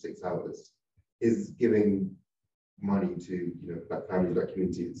circulates for 6 hours, is giving money to Black families, Black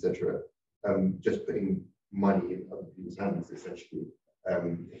communities, etc., just putting money in other people's hands, essentially,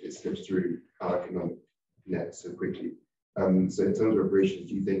 if it slips through our economic net so quickly. So in terms of reparations,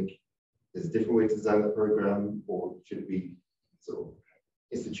 do you think there's a different way to design the program, or should it be sort of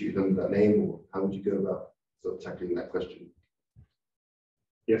instituted under that name, or how would you go about sort of tackling that question?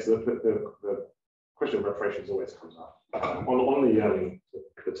 Yes, the question of reparations always comes up. On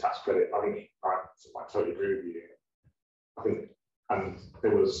the tax credit, I think I totally agree with you. I think, and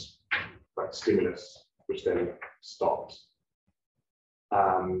there was like stimulus, which then stopped,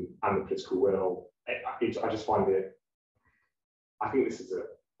 and the political will. I just find it. I think this is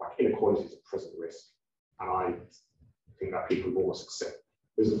inequality is a present risk, and I think that people almost accept.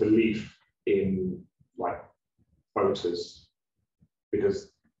 There's a belief in like voters,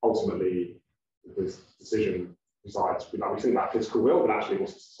 because ultimately this decision resides. We think about political will, but actually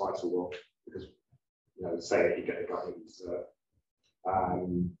what's the societal will? Because say you get the government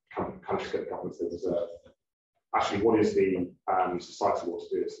countries get the governments they deserve. Actually, what is the societal will to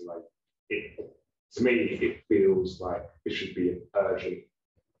do this? And to me, it feels like it should be an urgent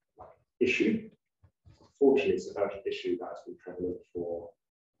issue. Unfortunately, it's an urgent issue that has been prevalent for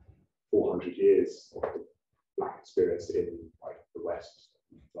 400 years of the Black experience in the West.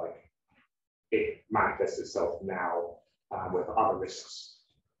 It manifests itself now, where other risks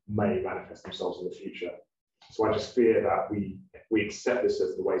may manifest themselves in the future. So I just fear that we accept this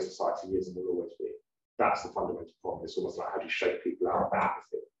as the way society is and will always be. That's the fundamental problem. It's almost like, how do you shake people out of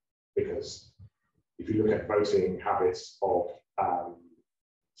apathy? Because if you look at voting habits of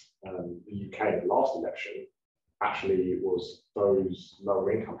the UK in the last election, actually it was those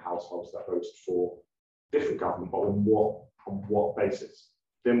lower income households that voted for different government, but on what basis?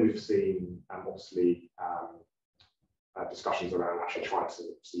 Then we've seen obviously discussions around actually trying to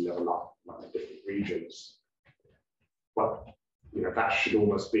level up the different regions. But that should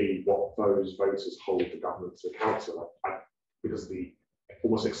almost be what those voters hold the government to account to, because the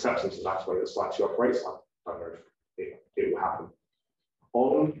almost acceptance of that's the way that society operates. I don't know if it will happen.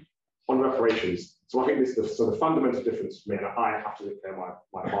 On reparations, so I think this is the fundamental difference for me, and I have to declare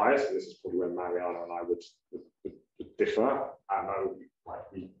my bias, and this is probably where Mariana and I would differ. I know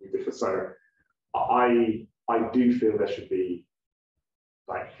we differ. So I do feel there should be,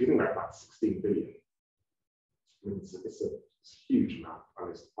 if you think about 16 billion, I mean, it's a huge amount, and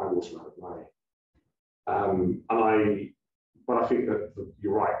it's a high-water amount of money. But I think that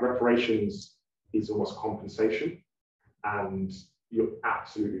you're right, reparations is almost compensation, and you're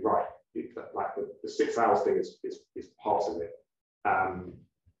absolutely right. The 6 hours thing is part of it.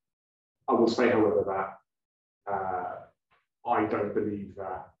 I will say, however, that I don't believe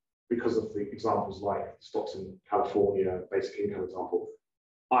that, because of the examples like Stockton, California, basic income example,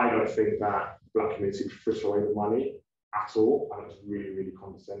 I don't think that Black community would fritter away the money at all, and it's really, really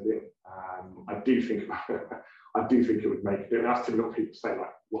condescending. I do think it would make it. That's typical people say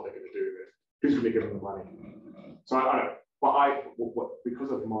what they're going to do with it. Who's going to give them the money? So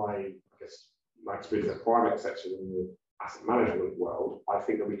because of my experience in the private sector in the asset management world, I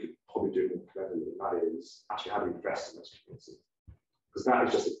think that we could probably do it more cleverly, and that is actually how to invest in those communities. Because that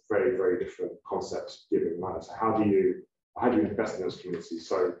is just a very, very different concept, giving money. So how do you invest in those communities?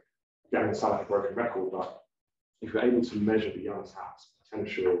 So again, it sounds like a broken record, but if you're able to measure the untapped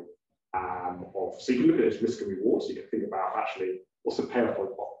potential so you can look at it as risk and reward, so you can think about actually what's the payoff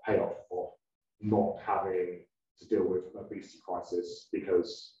of not having to deal with an obesity crisis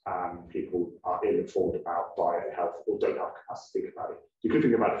because people are ill-informed about diet and health, or don't have capacity to think about it. You can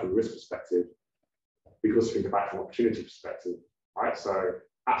think about it from a risk perspective. We can also think about it from an opportunity perspective, right? So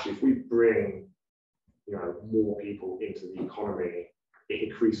actually, if we bring more people into the economy, it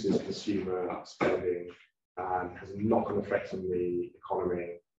increases consumer spending, has a knock-on effect on the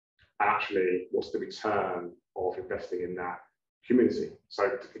economy. And actually, what's the return of investing in that community?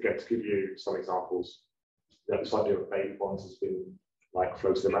 So again, to give you some examples, this idea of baby bonds has been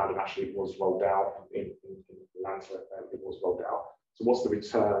floated around, and actually it was rolled out in Atlanta. It was rolled out. So what's the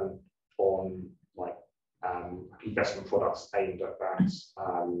return on investment products aimed at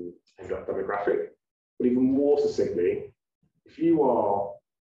that demographic? But even more succinctly, if you are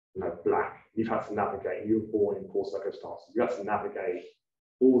Black, you've had to navigate, you were born in poor circumstances, you had to navigate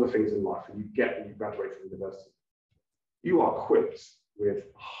all the things in life, and you graduate from university, you are equipped with a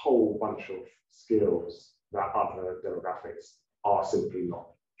whole bunch of skills that other demographics are simply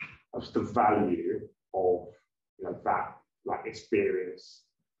not. That's the value of that experience.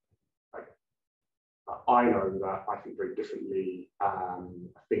 I know that I think very differently. I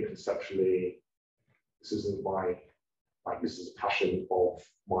think conceptually, this isn't this is a passion of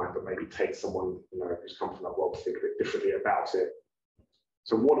mine, but maybe take someone who's come from that world to think a bit differently about it.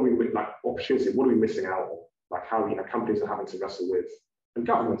 So what are we, like opportunity, what are we missing out on? Like how, companies are having to wrestle with, and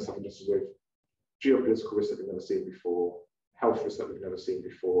governments having to wrestle with geopolitical risks that we've never seen before, health risks that we've never seen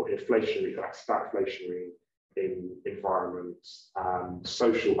before, inflationary, like stagflationary in environments,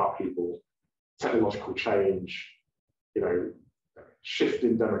 social upheaval, technological change, shift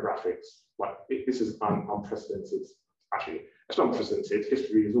in demographics. Like this is unprecedented. Actually, it's not unprecedented.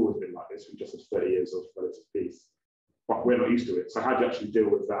 History has always been like this. We just had 30 years of relative peace, but we're not used to it. So how do you actually deal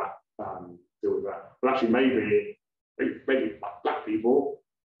with that? But actually, maybe like Black people,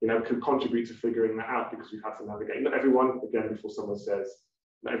 can contribute to figuring that out, because we've had to navigate. Not everyone, again, before someone says,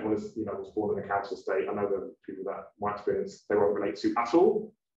 not everyone is, was born in a council estate. I know there are people that my experience they won't relate to at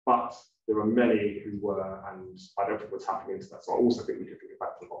all, but there are many who were, and I don't think we're tapping into that. So I also think we can think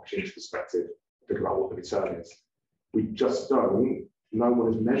about from an opportunity perspective, think about what the return is. We just don't, no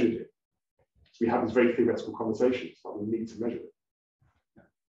one has measured it. So we have these very theoretical conversations, but we need to measure it.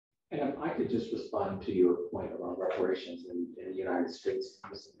 And I could just respond to your point around reparations in the United States,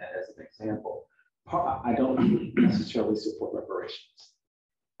 using that as an example. I don't necessarily support reparations.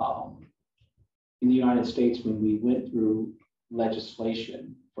 In the United States, when we went through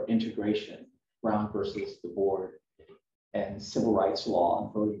legislation for integration, Brown versus the board, and civil rights law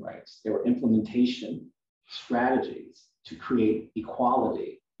and voting rights, there were implementation strategies to create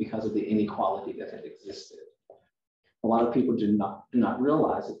equality because of the inequality that had existed. A lot of people do not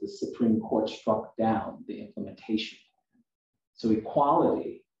realize that the Supreme Court struck down the implementation plan. So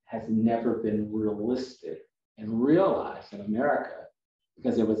equality has never been realistic and realized in America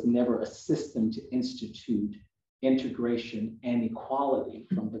because there was never a system to institute integration and equality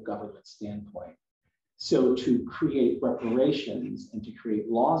from the government standpoint. So to create reparations and to create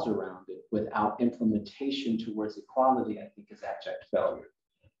laws around it without implementation towards equality, I think is abject failure.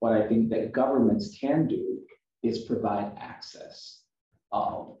 What I think that governments can do is provide access.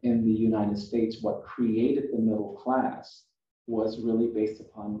 In the United States, what created the middle class was really based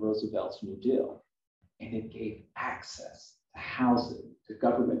upon Roosevelt's New Deal. And it gave access to housing, to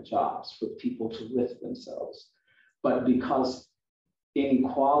government jobs for people to lift themselves. But because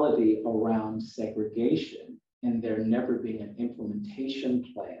inequality around segregation and there never being an implementation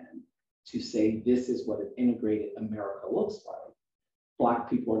plan to say this is what an integrated America looks like, Black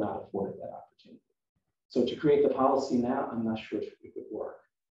people are not afforded that opportunity. So to create the policy now, I'm not sure if it would work.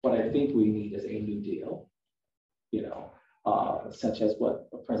 What I think we need is a new deal, such as what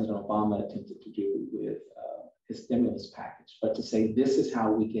President Obama attempted to do with his stimulus package. But to say this is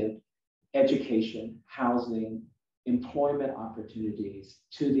how we get education, housing, employment opportunities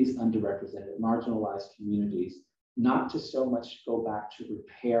to these underrepresented, marginalized communities, not to so much go back to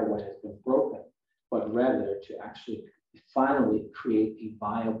repair what has been broken, but rather to actually finally create a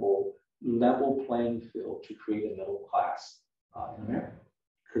viable level playing field to create a middle class in America.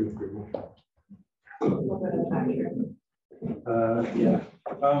 Couldn't agree more.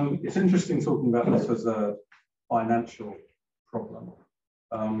 It's interesting talking about this as a financial problem.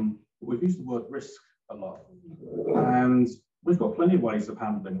 We've used the word risk a lot, and we've got plenty of ways of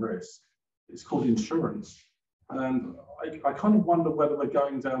handling risk. It's called insurance. And I kind of wonder whether we're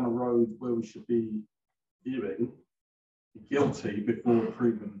going down a road where we should be viewing guilty before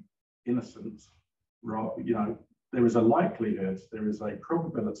proven innocent. Right, there is a likelihood, there is a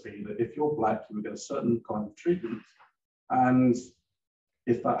probability that if you're Black, you will get a certain kind of treatment. And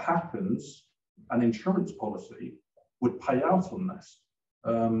if that happens, an insurance policy would pay out on this.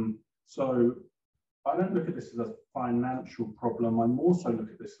 So I don't look at this as a financial problem. I more so look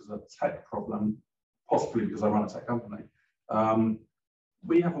at this as a tech problem, possibly because I run a tech company.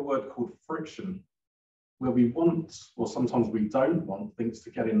 We have a word called friction, where we want, or sometimes we don't want, things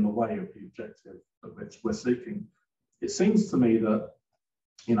to get in the way of the objective of which we're seeking. It seems to me that,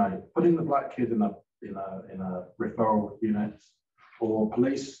 putting the Black kid in a referral unit, or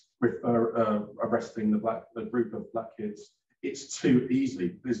police arresting the group of Black kids, it's too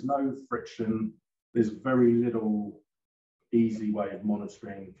easy. There's no friction. There's very little easy way of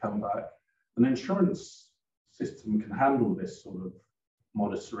monitoring comeback. An insurance system can handle this sort of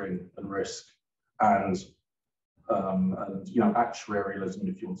monitoring and risk and actuarialism,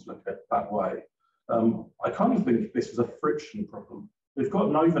 if you want to look at it that way. I kind of think this is a friction problem. We've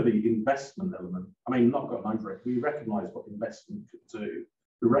gotten over the investment element. I mean, not gotten over it. We recognise what investment can do.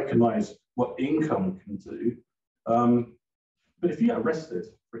 We recognise what income can do. But if you get arrested,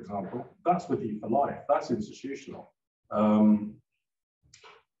 for example, that's with you for life. That's institutional.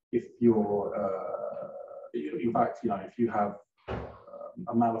 If you're, in fact, if you have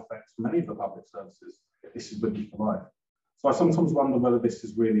a maleffect from any of the public services, this is with you for life. So I sometimes wonder whether this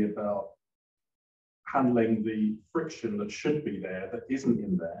is really about handling the friction that should be there, that isn't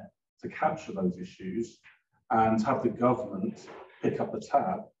in there, to capture those issues and have the government pick up the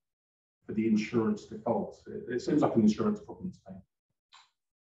tab for the insurance defaults. It seems like an insurance problem to me.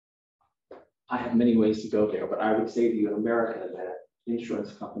 I have many ways to go there, but I would say to you in America that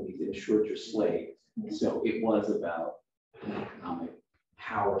insurance companies insured your slaves. So it was about an economic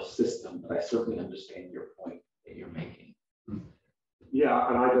power system, but I certainly understand your point that you're making. Yeah,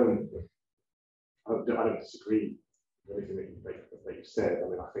 and I don't disagree with anything that you said. I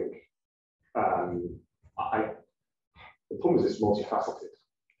mean, I think the problem is it's multifaceted.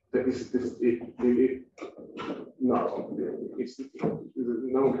 No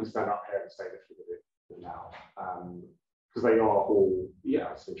one can stand up here and say this with it now, because they are all,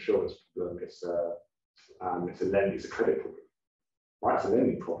 yeah, it's an insurance problem, it's a credit problem, right? It's a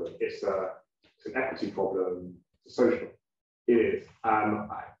lending problem, it's an equity problem, it's a social. It is.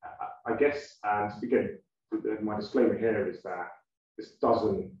 I guess, and again, my disclaimer here is that this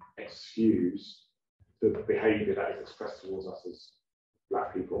doesn't excuse the behaviour that is expressed towards us as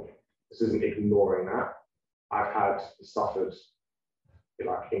Black people. This isn't ignoring that. I've suffered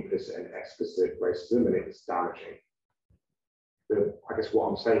like implicit and explicit racism, and it's damaging. I guess what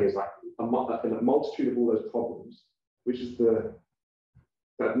I'm saying is like in a multitude of all those problems, which is that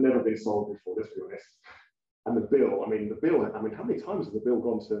have never been solved before. Let's be honest. And the bill. I mean, how many times has the bill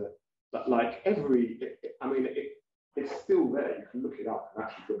gone to like every? It's still there. You can look it up and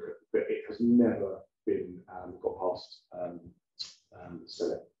actually look at it, but it has never been got past the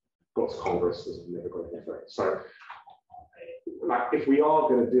Senate, got to Congress, has never got anywhere. So, like, if we are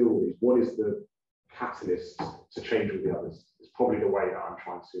going to deal with these, what is the catalyst to change with the others? It's probably the way that I'm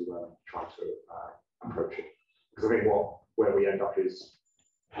trying to approach it. Because I think where we end up is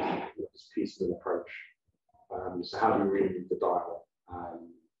this piecemeal approach. So how do we really move the dial?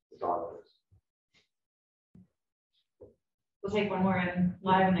 We'll take one more in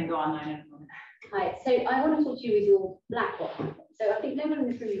live and then go online in a moment. Hi, so I want to talk to you with your BlackRock. So I think no one in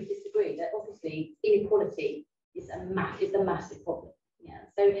this room would disagree that obviously inequality is a massive problem. Yeah.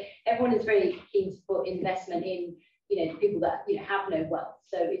 So everyone is very keen to put investment in, the people that have no wealth.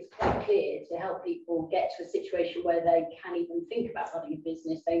 So it's quite clear to help people get to a situation where they can even think about running a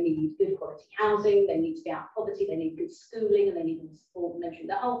business. They need good quality housing, they need to be out of poverty, they need good schooling, and they need all the support and mentoring,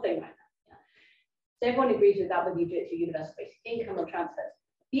 the whole thing right now. Yeah. So everyone agrees with that, whether you do it through universal basic income or transfers.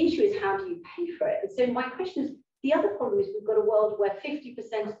 The issue is how do you pay for it? And so my question is, the other problem is we've got a world where 50%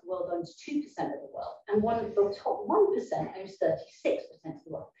 of the world owns 2% of the world, and the top 1% owns 36% of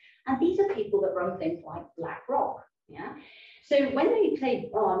the world. And these are people that run things like BlackRock. Yeah. So when they say,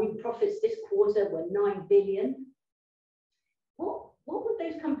 our new profits this quarter were 9 billion, what would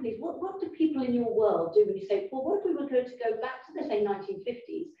those companies, what do people in your world do when you say, well, what if we were going to go back to the say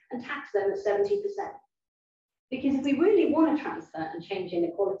 1950s and tax them at 70%? Because if we really want to transfer and change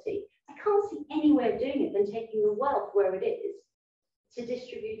inequality, I can't see any way of doing it than taking the wealth where it is to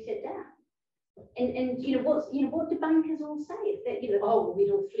distribute it down. And what do bankers all say? That we'd all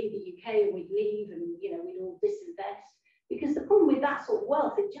flee the UK and we'd leave and we'd all disinvest. Because the problem with that sort of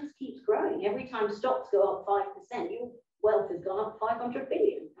wealth, it just keeps growing. Every time stocks go up 5%, your wealth has gone up 500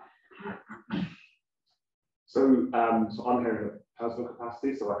 billion. So I'm here in a personal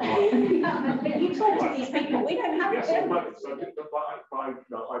capacity, so I can't. But you talk to these people, we don't have them.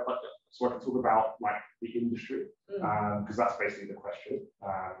 So I can talk about like the industry, because that's basically the question.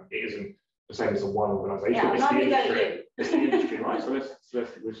 It isn't the same as a one organisation. Yeah, it's the industry. It's the industry, right? So let's just get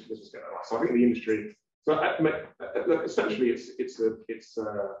that right. So I think the industry. So essentially, it's a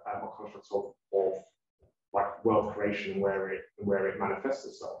construct of like wealth creation where it manifests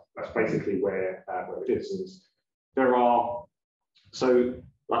itself. That's basically where it is. And there are so you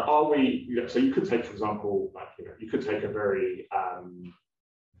could take, for example, you could take a very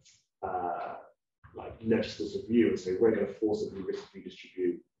like legislative view and say we're going to forcibly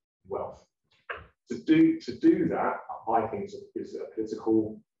redistribute wealth. To do that, I think is a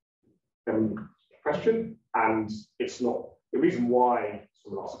political question, and it's not the reason why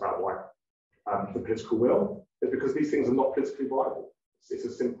someone asks about why the political will is because these things are not politically viable. It's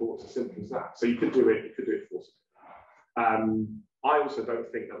as simple as that. So you could do it forcibly. I also don't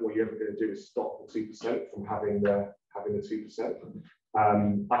think that what you're ever going to do is stop the 2% from having the 2%.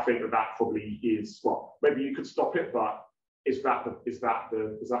 I think that probably is maybe you could stop it, but is that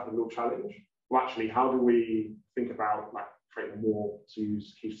the real challenge? Well, actually, how do we think about creating more, to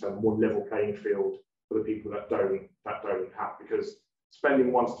use Keith's term, more level playing field for the people that don't have? Because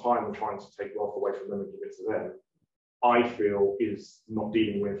spending one's time on trying to take wealth away from them and give it to them, I feel is not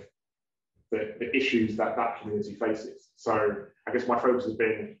dealing with the issues that community faces. So I guess my focus has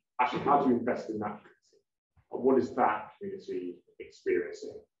been actually how do you invest in that what is that community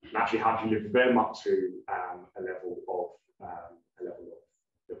experiencing? And actually, how do you live them up to a level of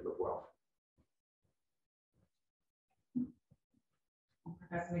wealth?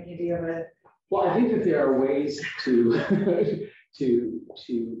 Professor Magee, do you have a? Well, I think that there are ways to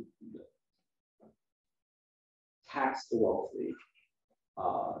to tax the wealthy,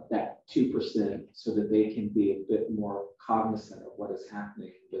 that 2%, so that they can be a bit more cognizant of what is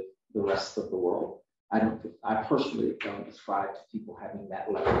happening with the rest of the world. I personally don't ascribe to people having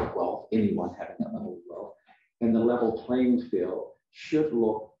that level of wealth, anyone having that level of wealth. And the level playing field should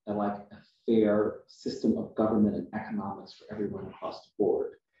look like a fair system of government and economics for everyone across the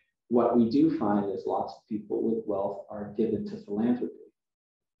board. What we do find is lots of people with wealth are given to philanthropy.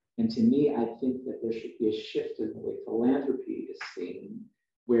 And to me, I think that there should be a shift in the way philanthropy is seen,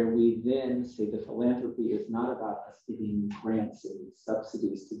 where we then say the philanthropy is not about us giving grants and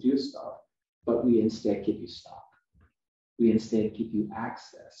subsidies to do stuff, but we instead give you stock. We instead give you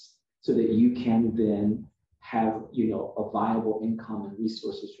access so that you can then have, a viable income and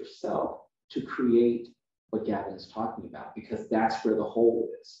resources yourself to create what Gavin is talking about, because that's where the hole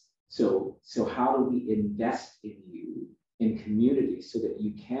is. So how do we invest in you in community so that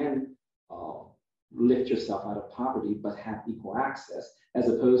you can lift yourself out of poverty, but have equal access, as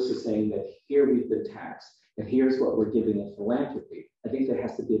opposed to saying that here we've been taxed and here's what we're giving in philanthropy. I think there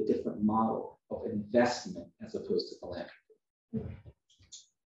has to be a different model of investment as opposed to philanthropy.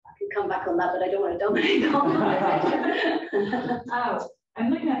 I can come back on that, but I don't want to dominate the conversation. Oh, I'm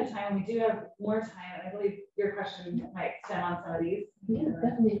looking at the time. We do have more time. I believe your question might stem on some of these. Yeah,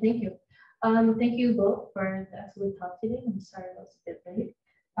 definitely. Thank you. Thank you both for the excellent talk today. I'm sorry I was a bit late.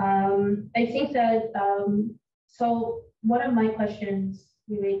 I think that, so one of my questions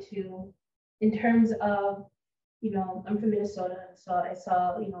relate to, in terms of, I'm from Minnesota, so I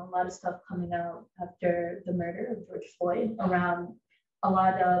saw, a lot of stuff coming out after the murder of George Floyd around a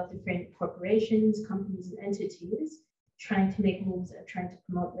lot of different corporations, companies, and entities trying to make moves and trying to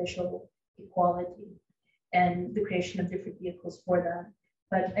promote racial equality and the creation of different vehicles for that.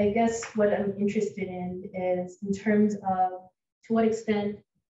 But I guess what I'm interested in is in terms of to what extent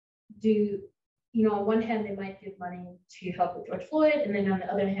do, on one hand, they might give money to help with George Floyd, and then on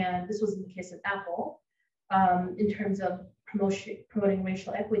the other hand, this was in the case of Apple, in terms of promoting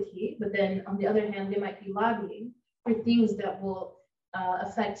racial equity, but then on the other hand, they might be lobbying for things that will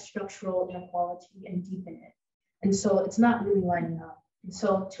affect structural inequality and deepen it. And so it's not really lining up. And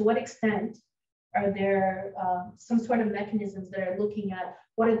so to what extent are there some sort of mechanisms that are looking at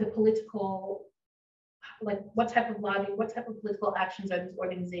what are the political, what type of lobbying, what type of political actions are these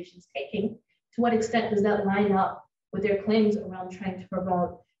organizations taking? To what extent does that line up with their claims around trying to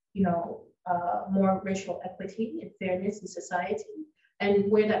promote, more racial equity and fairness in society? And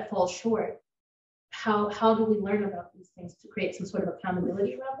where that falls short, how do we learn about these things to create some sort of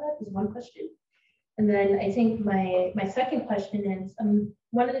accountability around that is one question. And then I think my second question is,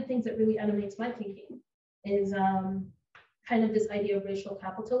 one of the things that really animates my thinking is kind of this idea of racial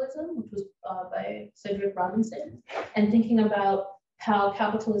capitalism, which was by Cedric Robinson, and thinking about how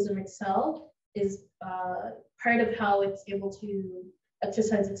capitalism itself is part of how it's able to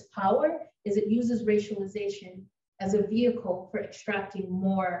exercise its power is it uses racialization as a vehicle for extracting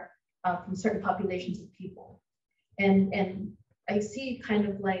more from certain populations of people. And I see kind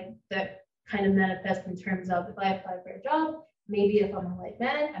of like that kind of manifest in terms of if I apply for a job, maybe if I'm a white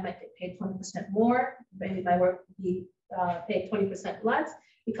man, I might get paid 20% more, maybe my work would be paid 20% less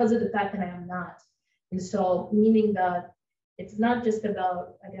because of the fact that I am not. And so meaning that it's not just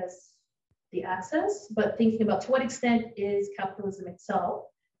about, I guess, the access, but thinking about to what extent is capitalism itself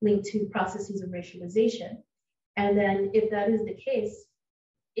linked to processes of racialization. And then if that is the case,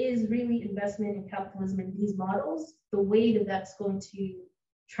 is really investment in capitalism in these models the way that that's going to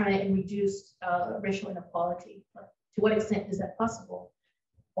try and reduce racial inequality? Like, to what extent is that possible?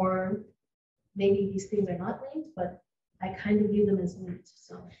 Or maybe these things are not linked, but I kind of view them as linked.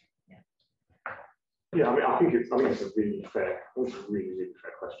 So, yeah. Yeah, I think it's a really fair, really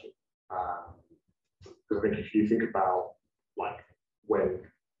fair question. Because I think if you think about like when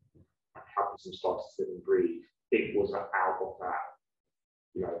capitalism started to live and breathe, it was out of that,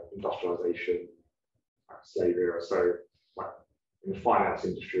 industrialization, slave era. So like in the finance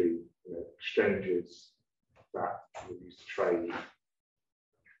industry, exchanges that were used to trade,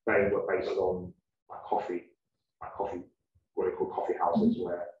 they were based on coffee, what they call coffee houses,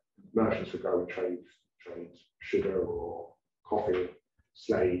 where merchants would go and trade sugar or coffee,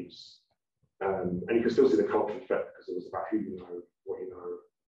 slaves. And you can still see the cultural effect because it was about who you know, what you know,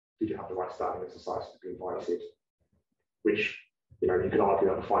 did you have the right standing in society to be invited, which you know, you could argue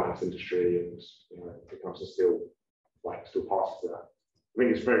that the finance industry and, you know, economics are still parts to that. I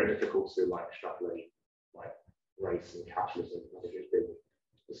think it's very difficult to like extrapolate like race and capitalism. I think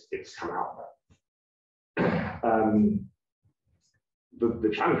it's come out there.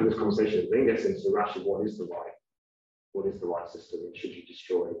 The challenge in this conversation then gets into actually what is the right system, and should you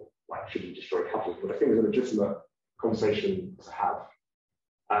destroy capitalism? But I think it's a legitimate conversation to have.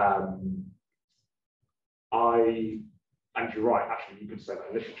 And you're right, actually, you could say that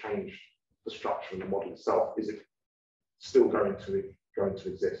unless you change the structure and the model itself, is it still going to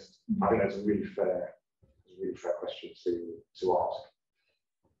exist? I think that's a really fair question to ask.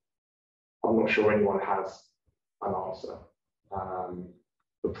 I'm not sure anyone has an answer.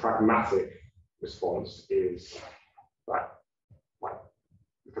 The pragmatic response is that, like,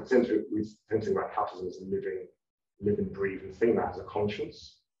 we tend to think about capitalism as a living, breathing thing that has a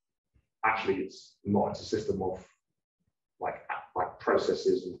conscience. Actually, it's not. It's a system of like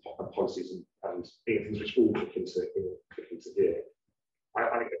processes and policies and things which all click into gear.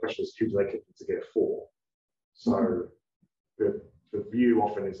 I think the question is, who do they click into gear for? So the view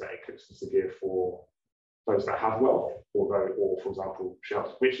often is that it clicks into gear for those that have wealth, or for example,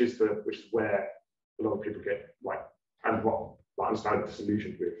 shelters, which is where a lot of people get understand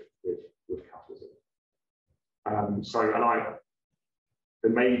disillusioned with capitalism.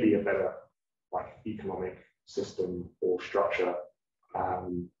 There may be a better like economic system or structure. I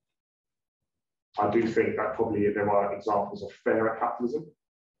do think that probably there are examples of fairer capitalism,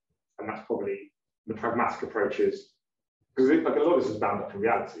 and that's probably the pragmatic approach is, because like a lot of this is bound up in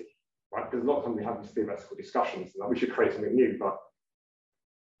reality, right? Because a lot of times we have these theoretical discussions that we should create something new, but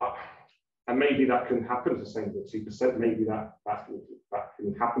and maybe that can happen to say the 2%, maybe that can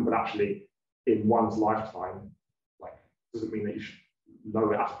happen, but actually in one's lifetime, like, doesn't mean that you should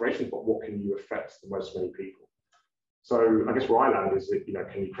lower aspirations, but what can you affect the most many people? So I guess where I land is that, you know,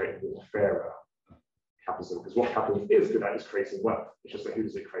 can you create more fairer capitalism? Because what capitalism is good at is creating wealth. It's just that who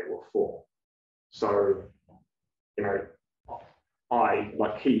does it create wealth for? So, you know, I,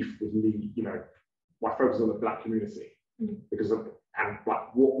 like Keith, would lead, you know, my focus on the Black community, because of, and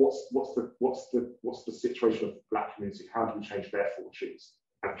like what's the situation of the Black community? How do we change their fortunes?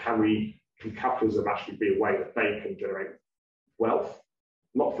 And can capitalism actually be a way that they can generate wealth,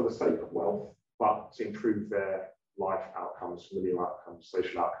 not for the sake of wealth, but to improve their life outcomes, familial outcomes,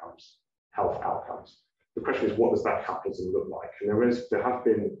 social outcomes, health outcomes? The question is, what does that capitalism look like? And there have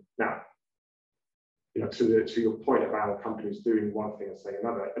been now, you know, to your point about companies doing one thing and saying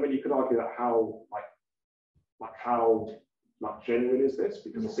another. I mean, you could argue that how genuine is this?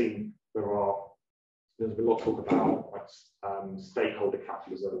 Because I've seen there's been a lot of talk about like stakeholder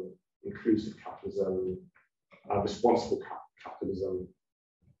capitalism, inclusive capitalism, responsible capitalism,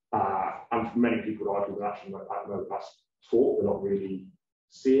 and many people would argue that actually that's talk. They're not really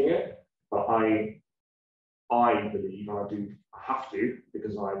seeing it, but I believe, and I have to,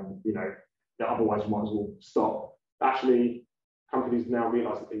 because I'm, you know, otherwise you might as well stop. Actually, companies now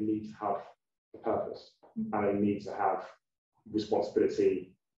realise that they need to have a purpose, and they need to have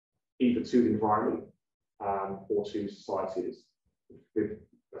responsibility either to the environment or to societies.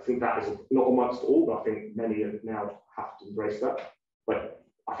 I think that is not amongst all, but I think many now have to embrace that. But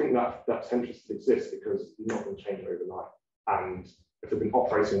I think that tension exists because you're not going to change it overnight. And if they've been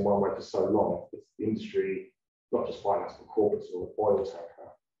operating one way for so long, it's the industry, not just finance, but corporates or the oil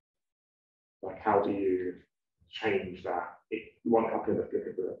tanker. Like, how do you change that? It won't happen at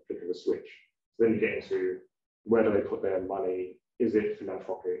the flick of a switch. So then you get into, where do they put their money? Is it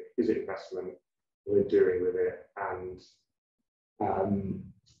philanthropic? Is it investment? What are they doing with it? And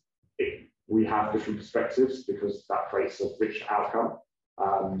we have different perspectives because that creates a rich outcome.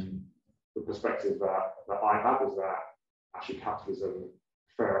 The perspective that I have is that actually capitalism,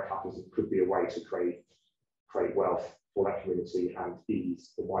 fairer capitalism, could be a way to create wealth for that community and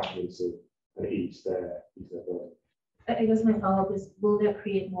ease the white community and ease their burden. I guess my follow-up is, will that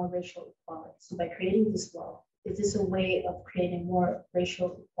create more racial equality? So by creating this law, is this a way of creating more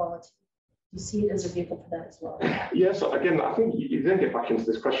racial equality? Do you see it as a vehicle for that as well? Yeah, so again, I think you then get back into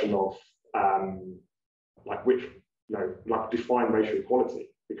this question of like which, you know, like define racial equality,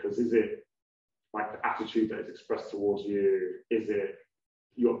 because is it like the attitude that is expressed towards you? Is it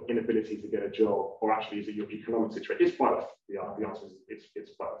your inability to get a job, or actually is it your economic situation? It's both. The answer is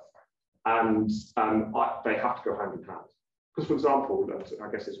it's both. And they have to go hand in hand. Because, for example,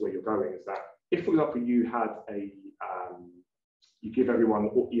 I guess is where you're going, is that if, for example, you had you give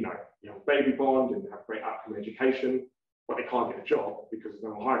everyone, you know, you have a baby bond and you have great outcome in education, but they can't get a job because there's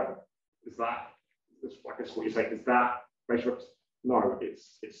no one hiring, is that, I guess what you're saying, is that racial? No,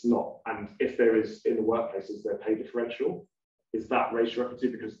 it's not. And if there is in the workplace, is there pay differential? is that racial equity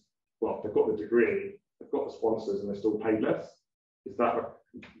because, well, they've got the degree, they've got the sponsors, and they're still paid less? Is that,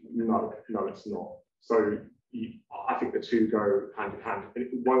 no, it's not. So I think the two go hand in hand. And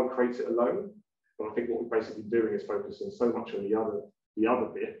it won't create it alone, but I think what we're basically doing is focusing so much on the other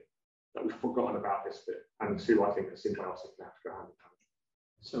bit that we've forgotten about this bit. And the two, I think, are symbiotic and have to go hand in hand.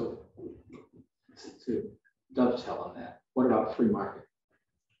 So to dovetail on that, what about free market?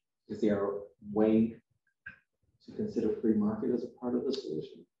 Is there a way to consider free market as a part of the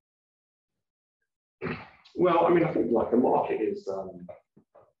solution? Well, I mean, I think like the market is a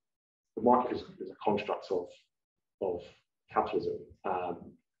construct of capitalism,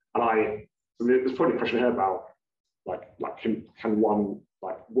 and so there's probably a question here about can one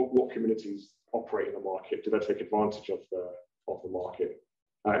what communities operate in the market? Do they take advantage of the market?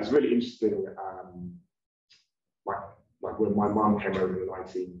 It's really interesting. Like when my mum came over in the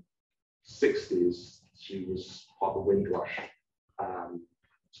 1960s, she was part of the Windrush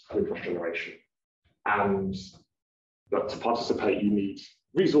generation. And but to participate, you need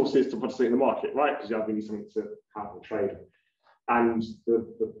resources to participate in the market, right? Because you need something to have and trade. And the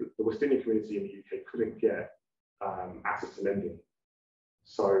West Indian community in the UK couldn't get access to lending.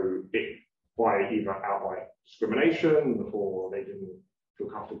 So by either outright discrimination or they didn't feel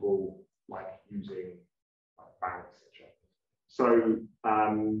comfortable using banks, etc. So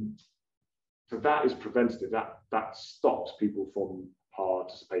that is preventative. That stops people from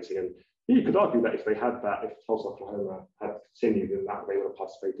participating. And you could argue that if they had that, if Tulsa, Oklahoma had continued, then that they were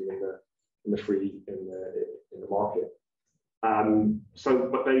participating in the market.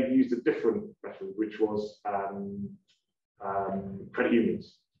 But they used a different method, which was credit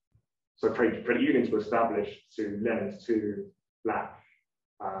unions. So credit unions were established to lend to Black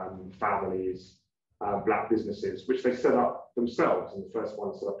families, Black businesses, which they set up themselves. And the first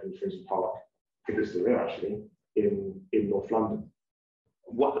one set up in Finsbury Park, I think this is here actually, in North London.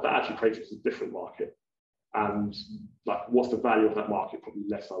 What that actually created is a different market. And what's the value of that market? Probably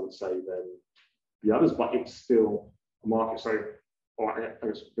less, I would say, than the others, but it's still a market. So,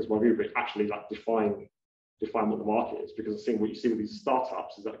 there's my view, but actually define what the market is, because I think what you see with these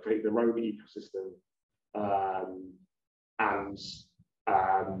startups is that they create their own ecosystem, and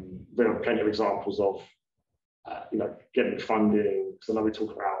there are plenty of examples of getting funding. So now we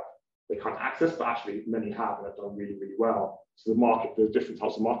talk about they can't access, but actually many have and have done really, really well. So the market, there's different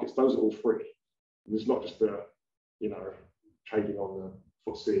types of markets. Those are all free. There's not just the trading on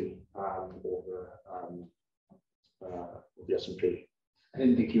the FTSE or the S&P. I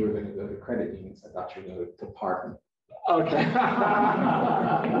didn't think you were going to go to credit unions. I thought you were going to Pardon. Okay. And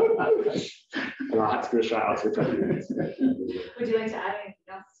I had to give a shout out to the credit unions. Would you like to add anything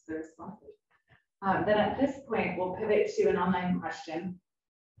else to the response? Then at this point, we'll pivot to an online question.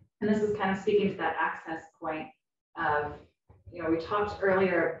 And this is kind of speaking to that access point of, we talked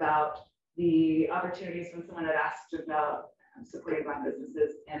earlier about the opportunities when someone had asked about supporting Black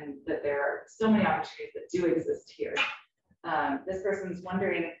businesses, and that there are so many opportunities that do exist here. This person's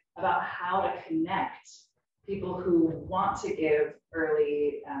wondering about how to connect people who want to give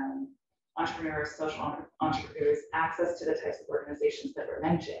early entrepreneurs, social entrepreneurs, access to the types of organizations that were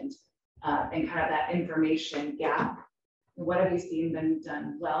mentioned, and kind of that information gap. What have you seen been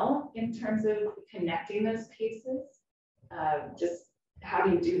done well in terms of connecting those pieces? Just how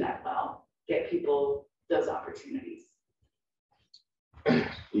do you do that well? Get people those opportunities?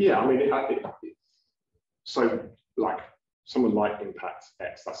 Yeah, I mean, so someone like Impact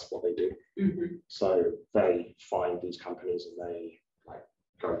X, that's what they do. Mm-hmm. So they find these companies and they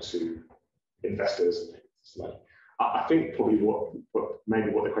go to investors, and it's I think probably what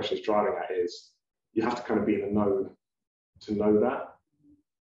the question is driving at is you have to kind of be in the know to know that.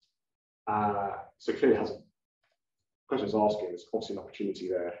 So clearly has questions asking, there's obviously an opportunity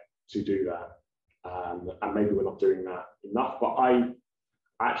there to do that. And maybe we're not doing that enough, but I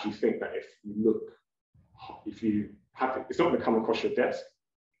actually think that if you have it, it's not going to come across your desk,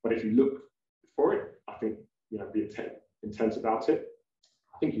 but if you look for it, I think, be intense about it,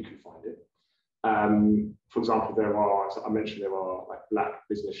 I think you can find it. For example, as I mentioned, there are Black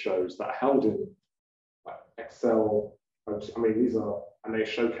business shows that are held in Excel. I mean, and they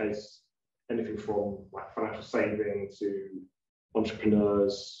showcase anything from financial saving to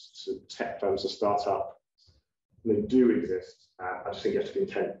entrepreneurs to tech firms to startup. And they do exist. I just think you have to be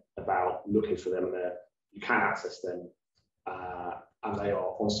intent about looking for them, and you can access them. And they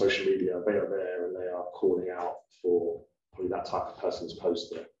are on social media. They are there, and they are calling out for probably that type of person who's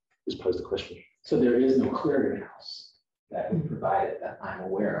posed the question. So there is no clearinghouse that we provided that I'm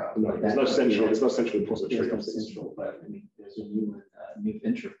aware of. No, there's no central repository. There's no central, but I mean, there's a new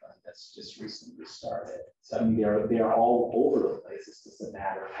venture fund that's just recently started. So I mean, they're all over the place. It's just a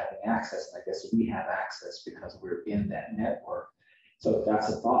matter of having access. And I guess we have access because we're in that network. So if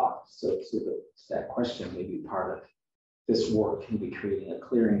that's a thought. So to that question, maybe part of this work can be creating a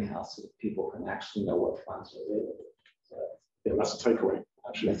clearinghouse so that people can actually know what funds are available. So yeah, that's a takeaway.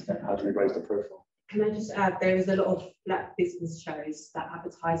 Actually, how do we raise the profile? Can I just add, there is a lot of Black business shows that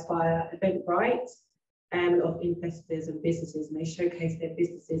advertise via Eventbrite, a lot of investors and businesses, and they showcase their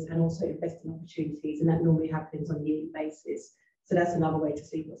businesses and also investing opportunities, and that normally happens on a yearly basis. So that's another way to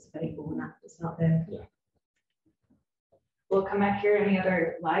see what's available and that's out there. Yeah. We'll come back here. Any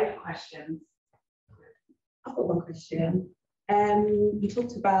other live questions? I've got one question. You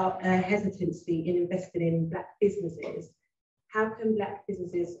talked about hesitancy in investing in Black businesses. How can Black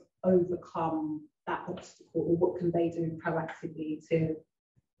businesses overcome that obstacle, or what can they do proactively to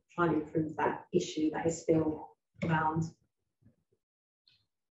try and improve that issue that is still around?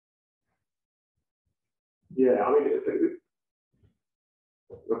 Yeah, I mean,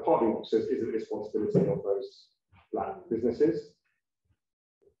 the partly says is the responsibility of those Black businesses.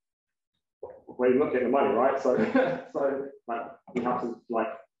 Well, you're not getting the money, right? So, so like, we have to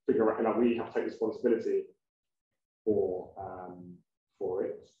figure out, we have to take responsibility for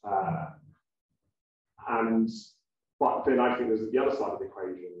it. But then I think there's the other side of the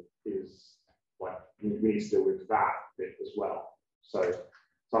equation is like we need to deal with that bit as well. So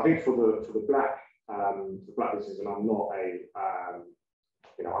I think for the Black business, and I'm not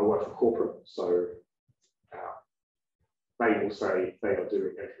I work for corporate, so they will say they are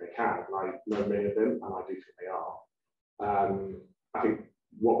doing everything they can, and I know many of them, and I do think they are. I think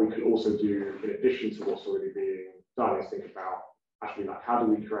what we can also do, in addition to what's already being done, is think about actually how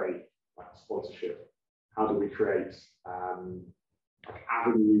do we create sponsorship? How do we create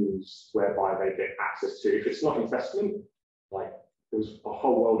avenues whereby they get access to, if it's not investment, there's a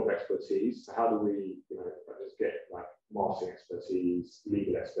whole world of expertise. So how do we, just get marketing expertise,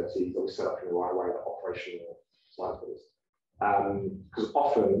 legal expertise that we set up in the right way, the operational side of this? Because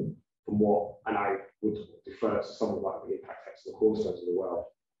often, from what, and I would defer to some of the impact texts and the cornerstones of the world,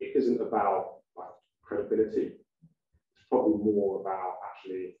 it isn't about credibility. It's probably more about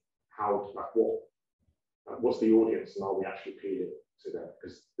actually how, what's the audience, and are we actually appealing to them?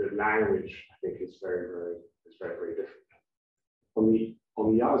 Because the language, I think, is very, very different. On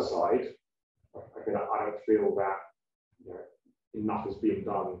the other side, I don't feel that enough is being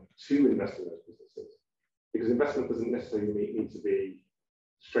done to invest in those businesses, because investment doesn't necessarily need to be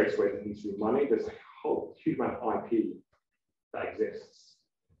straight away. It needs to be money. There's a whole huge amount of IP that exists,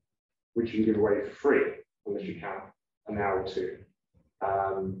 which you can give away for free unless you can an hour or two.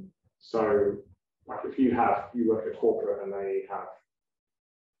 So, if you work at corporate and they have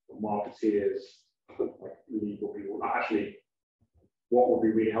marketeers, legal people, actually, what would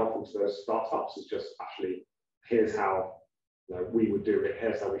be really helpful to those startups is just actually, here's how we would do it,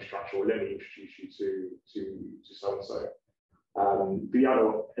 here's how we structure, or let me introduce you to so and so. The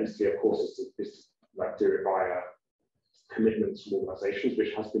other entity, of course, is to do it via commitments from organisations,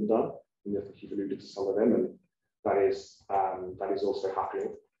 which has been done, and I think you've alluded to some of them, and that is also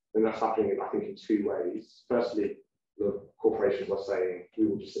happening. And that's happening, I think, in two ways. Firstly, the corporations are saying we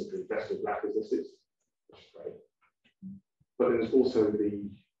will just simply invest in Black businesses, which is great. But then there's also you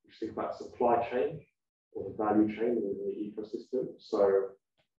think about supply chain or the value chain within the ecosystem. So,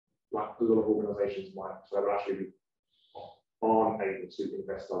 a lot of organisations aren't able to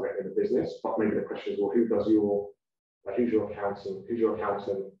invest directly in the business. But maybe the question is, well, who's your accountant, who's your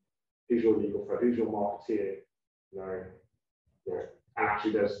legal firm, who's your marketeer? And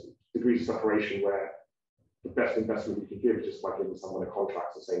actually, there's degrees of separation where the best investment you can give is just by giving someone a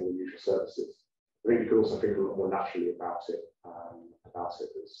contract and saying we'll use your services. I think you could also think a lot more naturally about it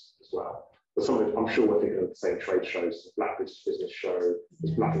as well. But I'm sure we're thinking of the same trade shows. The Black Business Show,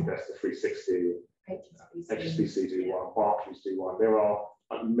 there's Black Investor 360, HSBC do one, Barclays do one. There are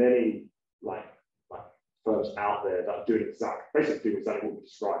many firms out there that are doing exactly what we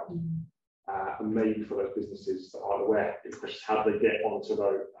described. And maybe for those businesses that aren't aware, it's just how do they get onto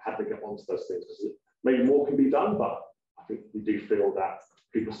those things? Because maybe more can be done, but I think we do feel that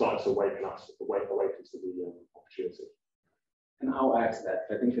people started to awaken to the opportunity. And I'll add to that.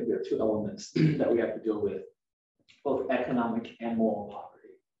 I think that there are two elements that we have to deal with, both economic and moral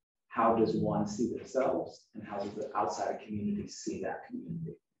poverty. How does one see themselves, and how does the outside community see that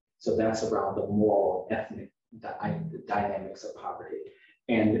community? So that's around the moral, ethnic dynamics of poverty.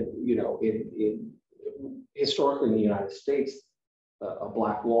 And historically in the United States, a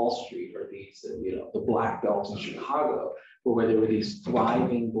Black Wall Street, or these, the Black Belt in Chicago, where there were these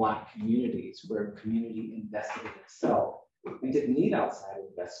thriving Black communities where community invested in itself and didn't need outside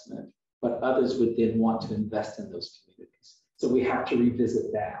investment but others would then want to invest in those communities. So we have to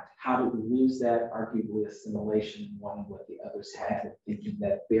revisit that. How did we lose that? Arguably assimilation, wanting what the others had, and thinking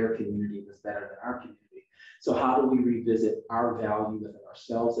that their community was better than our community. So how do we revisit our value within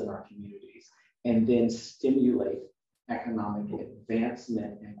ourselves and our communities, and then stimulate economic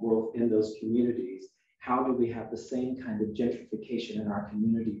advancement and growth in those communities? How do we have the same kind of gentrification in our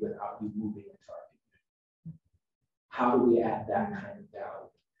community without you moving into our community? How do we add that kind of value?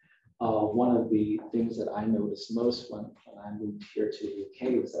 One of the things that I noticed most when I moved here to the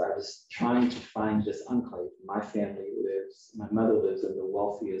UK was that I was trying to find this enclave. My mother lives in the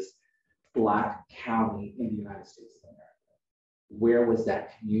wealthiest Black county in the United States of America. Where was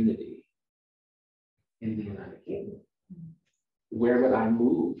that community in the United Kingdom? Where would I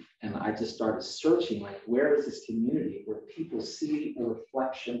move? And I just started searching, like, where is this community where people see a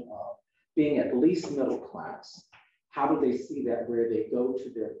reflection of being at least middle class? How do they see that where they go to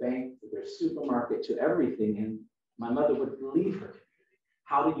their bank, to their supermarket, to everything? And my mother would leave her community.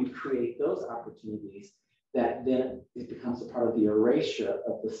 How do you create those opportunities that then it becomes a part of the erasure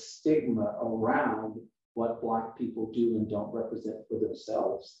of the stigma around what Black people do and don't represent for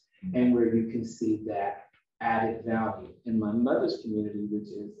themselves, and where you can see that added value? In my mother's community, which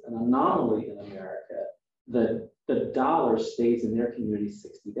is an anomaly in America, the dollar stays in their community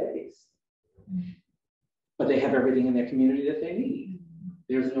 60 days. But they have everything in their community that they need.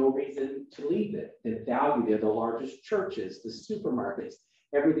 There's no reason to leave it. The value, they're the largest churches, the supermarkets,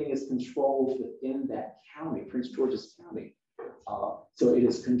 everything is controlled within that county, Prince George's County. So it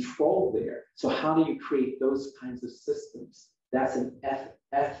is controlled there. So how do you create those kinds of systems? That's an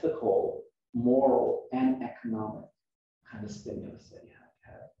ethical, moral, and economic kind of stimulus that you have to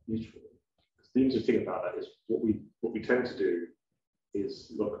have mutually. The interesting thing about that is what we tend to do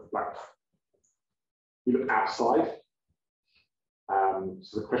is look outside.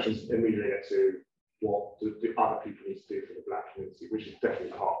 So the questions immediately get to what do other people need to do for the Black community, which is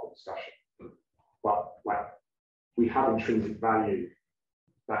definitely part of the discussion. But like, we have intrinsic value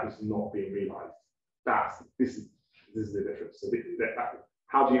that is not being realized. This is the difference. So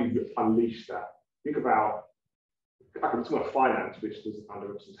how do you unleash that? Think about, I can talk about finance, which is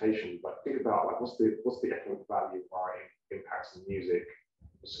underrepresentation, but think about, like, what's the economic value of our impacts in music,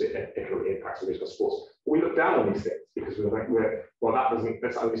 what's the economic impacts of musical sports? We look down on these things because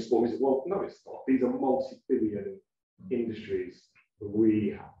that's only sport music. Well, no, it's not. These are multi-billion industries that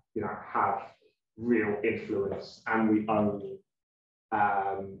we have real influence, and we own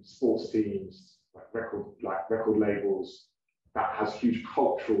sports teams, like record labels, that has huge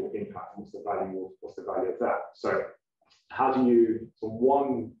cultural impact. What's the value of that? So how do you,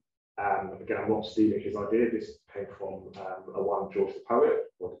 again, I'm not stealing his idea. This came from one George the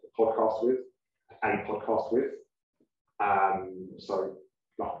Poet, who I did a podcast with. So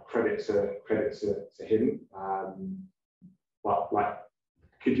like, credit to him. But like,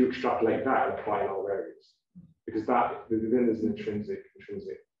 could you extrapolate that and apply in other areas? Because then there's an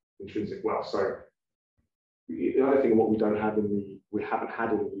intrinsic wealth. So the other thing, what we haven't had in the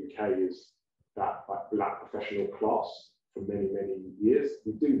UK is that like Black professional class for many, many years.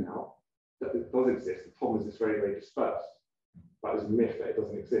 We do now. That it does exist. The problem is it's very, very dispersed. But there's a myth that it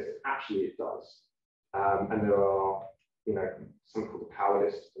doesn't exist. Actually, it does. And there are, something called the Power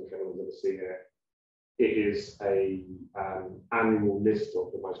List. I don't know if anyone's ever seen it. It is a annual list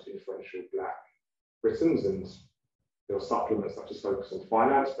of the most influential Black Britons, and there are supplements that just focus on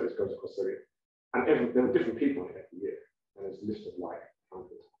finance, but it goes across every. And there are different people in it every year, and there's a list of like 100.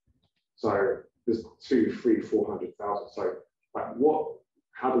 So there's 200,000, 300,000, 400,000. So like,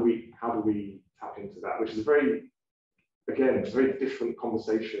 how do we tap into that? Which is a very different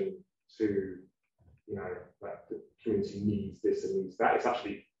conversation to, like the community needs this and needs that. It's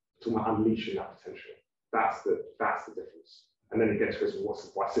actually talking about unleashing that potential. That's the difference. And then it gets to what's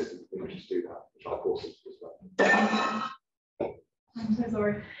the right system in which to do that, which of course is as well. I'm so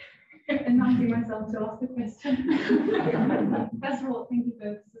sorry. Announcing myself to ask the question. First of all, thank you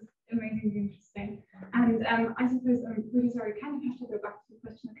both. This is amazingly interesting. And I suppose I'm really sorry, kind of have to go back to the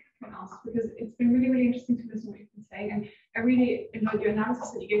question that Catherine asked, because it's been really, really interesting to listen to what you've been saying. And I really enjoyed your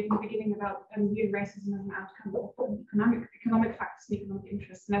analysis that you gave in the beginning about viewing racism as an outcome of economic factors and economic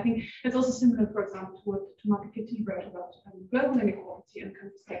interests. And I think it's also similar, for example, to what Market 50 wrote about global inequality and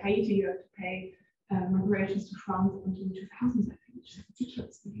countries like Haiti. You have to pay reparations to France until the 2000s, I think, which is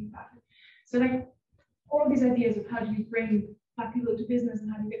ridiculous thinking about it. So like, all of these ideas of how do you bring Black people into business and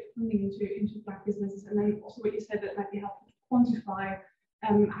how do you get funding into Black businesses, and then also what you said that might be helpful to quantify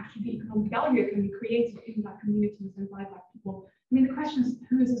actually the economic value that can be created in Black communities and by Black people. I mean, the question is,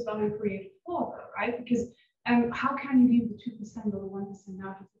 who is this value created for, though, right? Because how can you leave the 2% or the 1%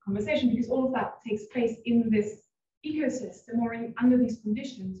 out of the conversation? Because all of that takes place in this ecosystem or under these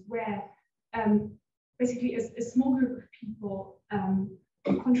conditions where basically a small group of people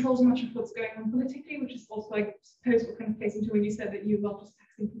controls much of what's going on politically, which is also, I suppose, what kind of plays into when you said that well, just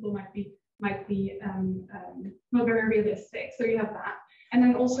taxing people might be not very realistic. So you have that, and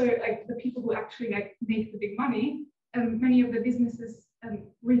then also like the people who actually like make the big money. Many of the businesses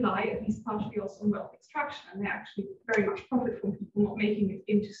rely at least partially also on wealth extraction, and they actually very much profit from people not making it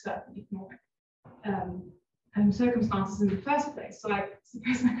into certain economic circumstances in the first place. So I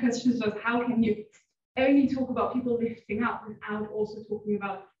suppose my question is just how can you only talk about people lifting up without also talking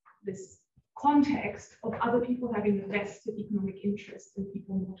about this context of other people having a vested economic interest in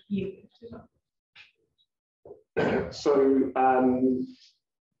people not being lifted up? So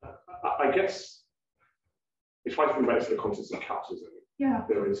I guess if I think about it in the context of capitalism, yeah,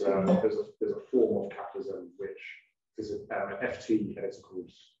 there's a form of capitalism which is an FT editor called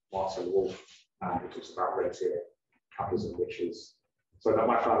Martin Wolf, who talks about rentier capitalism, which is so that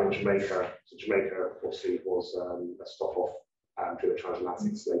my family in Jamaica. So Jamaica obviously was a stop off during the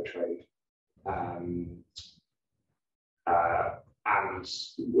transatlantic slave trade, and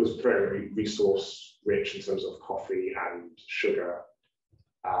was very resource rich in terms of coffee and sugar.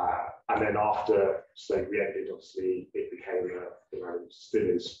 And then after slavery ended, obviously it became still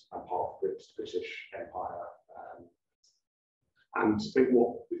is a part of the British Empire. And I think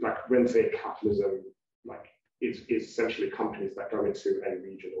what like rentier capitalism is essentially companies that go into any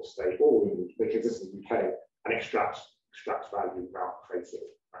region or state, or they can exist in the UK and extract value without creating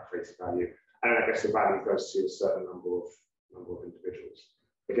value. And I guess the value goes to a certain number of individuals.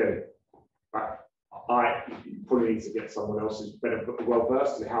 Again, I probably need to get someone else who's better well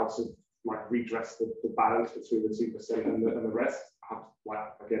versed in how to redress the balance between the 2% and the rest.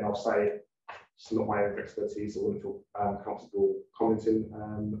 Again, I'll say it's not my area of expertise. I wouldn't feel comfortable commenting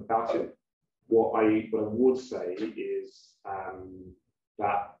about it. What I would say is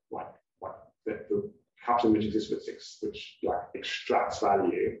that the capital which exists, which extracts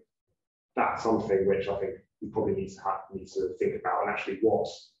value, that's something which I think we probably need to think about. And actually, what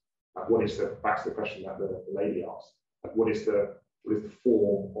is back to the question that the lady asked? What is the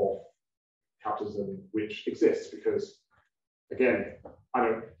form of capitalism which exists? Because again, I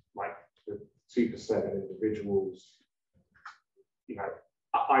don't like the 2% of individuals.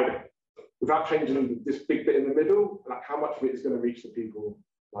 Without changing this big bit in the middle, how much of it is going to reach the people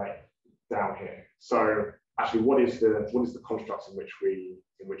down here? So actually, what is the construct in which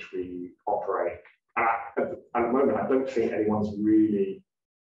we operate? And at the moment, I don't think anyone's really.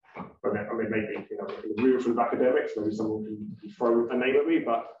 I mean, maybe in the room full of academics, maybe someone can throw a name at me,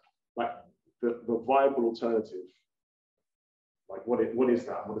 but the viable alternative, what is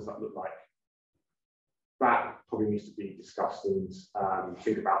that? What does that look like? That probably needs to be discussed and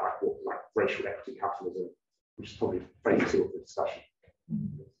think about racial equity capitalism, which is probably phase 2 of the discussion.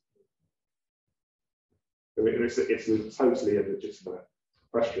 It's a totally a legitimate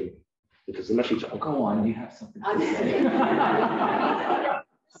question because unless you go on, you have something to say.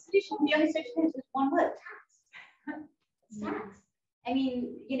 The solution to the only solution is one word: tax. Tax. I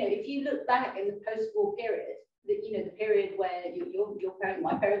mean, if you look back in the post-war period, the period where your parents,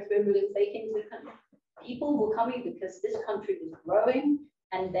 my parents were immigrants, they came to the country. People were coming because this country was growing,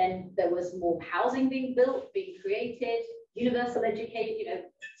 and then there was more housing being built, being created, universal education,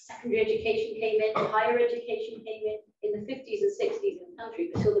 secondary education came in, higher education came in the 50s and 60s in the country.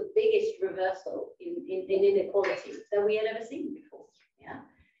 We saw the biggest reversal in inequality that we had ever seen before. Yeah,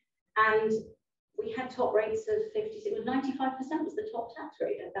 and we had top rates of 50s. It was 95% was the top tax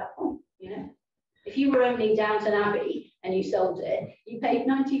rate at that point. If you were owning Downton Abbey and you sold it, you paid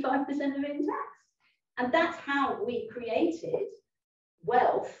 95% of it in tax. And that's how we created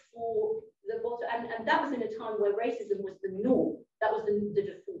wealth for the bottom. And that was in a time where racism was the norm. That was the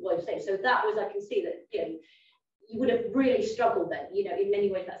default way of saying it. So that was, I can see that, you would have really struggled then, in many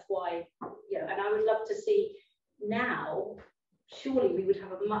ways. That's why, and I would love to see now, surely we would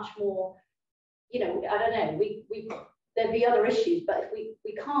have a much more, I don't know, there'd be other issues, but if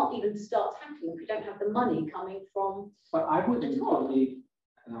we can't even start tackling if we don't have the money coming from. But I wouldn't believe,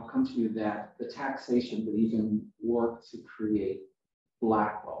 and I'll come to you, that the taxation would even work to create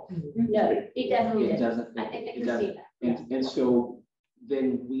black wealth. No, it definitely doesn't. I think I can see that. And so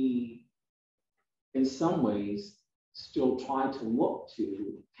then we, in some ways, still try to look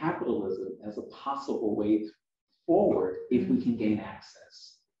to capitalism as a possible way forward if we can gain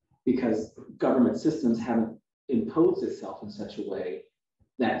access, because government systems haven't imposed itself in such a way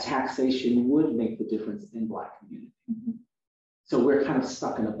that taxation would make the difference in Black community. So we're kind of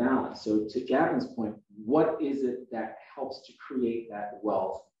stuck in a balance. So to Gavin's point, what is it that helps to create that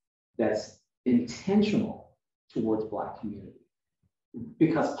wealth that's intentional towards Black community?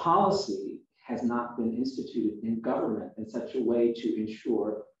 Because policy has not been instituted in government in such a way to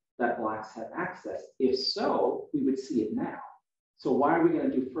ensure that Blacks have access. If so, we would see it now. So why are we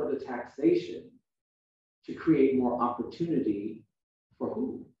going to do further taxation to create more opportunity for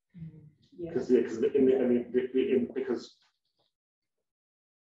who? Because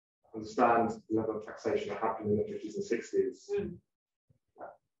I understand the level of taxation that happened in the 50s and 60s.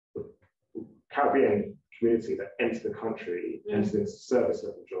 The Caribbean community that entered the country, entered into service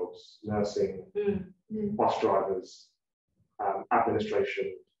level jobs, nursing, bus drivers,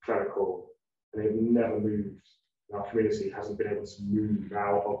 administration, clerical, and they've never moved. Our community hasn't been able to move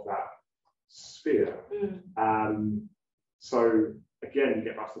out of that sphere. So again, you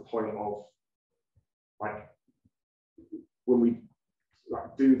get back to the point of like when we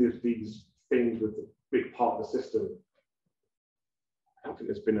do these things with the big part of the system. I don't think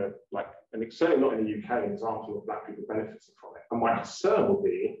there's been certainly not in the UK, an example of Black people benefiting from it. And my concern will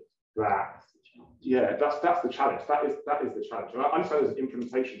be that, yeah, that's the challenge. That is the challenge. And I understand there's an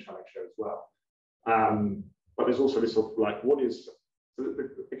implementation challenge here as well. But there's also this sort of like, what is,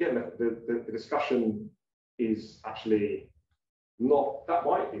 again, the discussion is actually not, that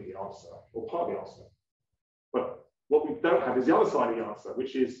might be the answer, or part of the answer. But what we don't have is the other side of the answer,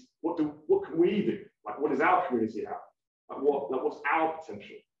 which is, what can we do? Like, what does our community have? What's our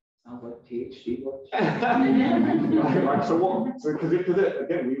potential? Sounds like PhD work. Because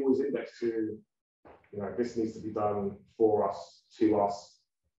again, we always index to, this needs to be done for us, to us.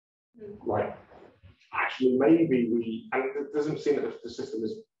 Like, actually, maybe and it doesn't seem that the system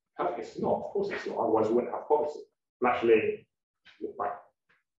is perfect. It's not, of course it's not, otherwise we wouldn't have policy. But actually,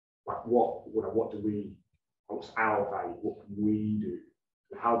 what do we, what's our value? What can we do?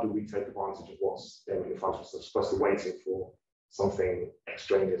 And how do we take advantage of what's in front of us, as opposed to waiting for something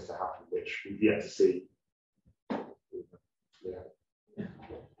extraneous to happen, which we've yet to see? Yeah.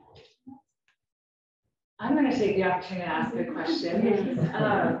 I'm going to take the opportunity to ask a question.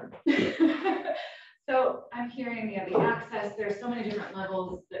 So I'm hearing the access. There's so many different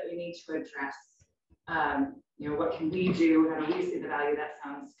levels that we need to address. What can we do? How do we see the value? That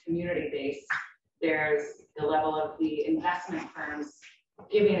sounds community-based. There's the level of the investment firms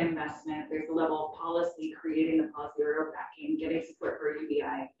giving investment. There's the level of policy, creating the policy or backing, getting support for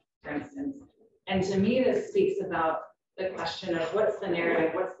UBI, for instance. And to me, this speaks about the question of what's the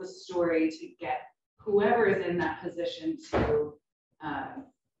narrative, what's the story to get whoever is in that position to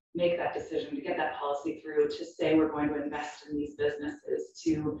make that decision, to get that policy through, to say we're going to invest in these businesses,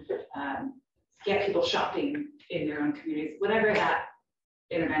 to get people shopping in their own communities, whatever that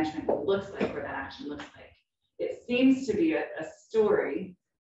intervention looks like, or that action looks like. It seems to be a story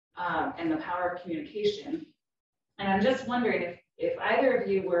and the power of communication. And I'm just wondering if either of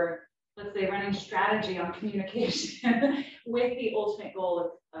you were, let's say, running strategy on communication with the ultimate goal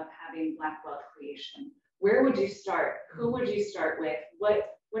of having Black wealth creation, where would you start? Who would you start with?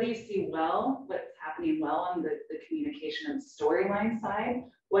 What do you see well? What's happening well on the communication and storyline side?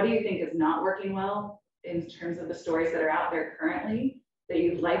 What do you think is not working well in terms of the stories that are out there currently that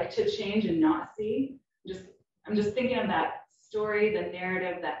you'd like to change and not see? I'm just thinking of that story, the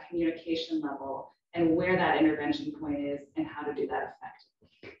narrative, that communication level, and where that intervention point is and how to do that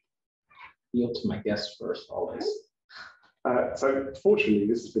effectively. Yield to my guests first, always. So fortunately,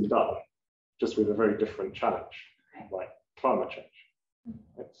 this has been done just with a very different challenge, like climate change.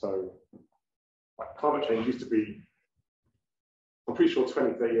 So like climate change used to be, I'm pretty sure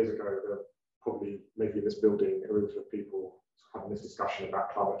 20, 30 years ago, there were probably maybe in this building a room full of people having this discussion about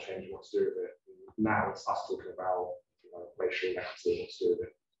climate change and what to do with it. And now it's us talking about racial equity and what to do with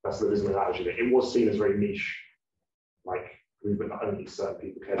it. That's the reason analogy. It was seen as very niche, like movement that only certain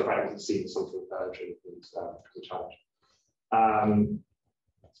people cared about. It wasn't seen as something urgent and as a challenge.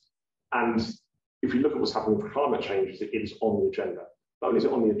 And if you look at what's happening with climate change, it is on the agenda. Not only is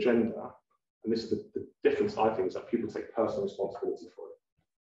it on the agenda, and this is the difference, I think, is that people take personal responsibility for it,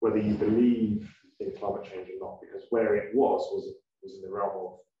 whether you believe in climate change or not, because where it was in the realm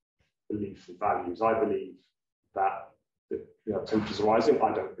of beliefs and values. I believe that temperatures are rising.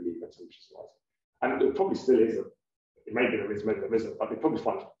 I don't believe that temperatures are rising. And it probably still is. It may be there is, maybe there isn't, but you probably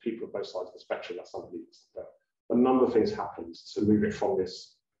find people on both sides of the spectrum that some believe it's there. A number of things happened to move it from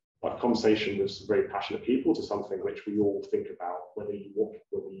this conversation with some very passionate people to something which we all think about, whether you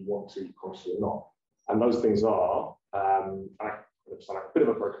want to consciously or not. And those things are, I sound like a bit of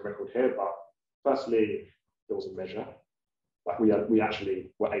a broken record here, but firstly, there was a measure. Like we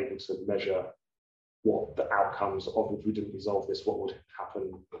actually were able to measure what the outcomes of if we didn't resolve this, what would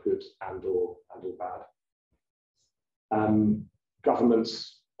happen, good and or bad.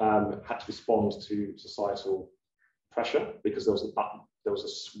 Governments had to respond to societal pressure because there was a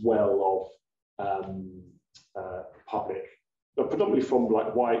swell of public, but predominantly from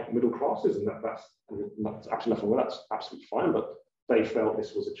like white middle classes, and that's actually nothing wrong. That's absolutely fine, but they felt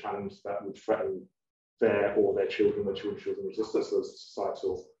this was a challenge that would threaten their children's existence. So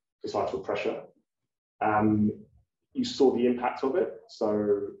there's societal pressure. You saw the impact of it. So,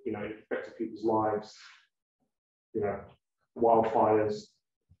 you know, it affected people's lives, you know, wildfires,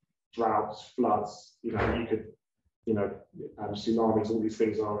 droughts, floods, you know, you could, you know, tsunamis, all these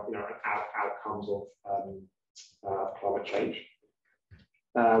things are, you know, outcomes of climate change.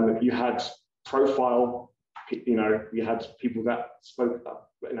 You had profile, you know, you had people that spoke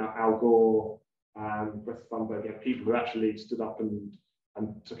up, you know, Al Gore, Greta Thunberg, you had people who actually stood up and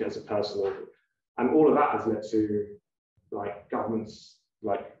took it as a personal. And all of that has led to like governments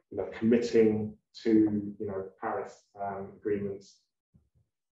like, you know, committing to, you know, Paris agreements.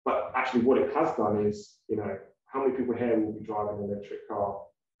 But actually what it has done is, you know, how many people here will be driving an electric car?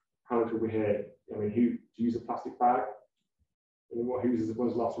 How many people here, I mean, who use a plastic bag? I mean, when's the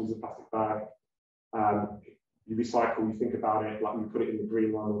last one used a plastic bag? You recycle, you think about it, like we put it in the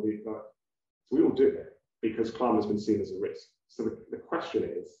green one, or so we all do it because climate has been seen as a risk. So the question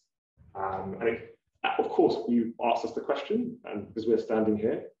is, of course, you asked us the question, and because we're standing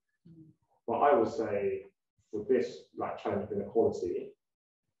here, but I would say with this like challenge of inequality,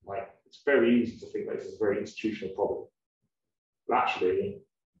 like it's very easy to think that this is a very institutional problem. But actually,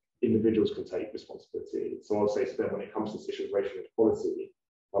 individuals can take responsibility. So I would say to them, when it comes to this issue of racial inequality,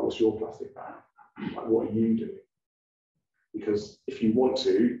 like what's your plastic bag? Like what are you doing? Because if you want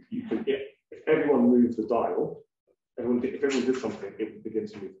to, you can get, if everyone moved the dial, if everyone did something, it would begin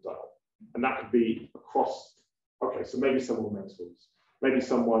to move the dial. And that could be across, okay, so maybe someone mentors, maybe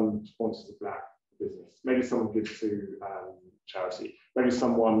someone sponsors a Black business, maybe someone gives to charity, maybe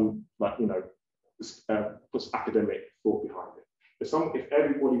someone, like, you know, puts academic thought behind it. If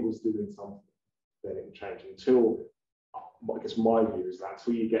everybody was doing something, then it would change. Until, I guess my view is that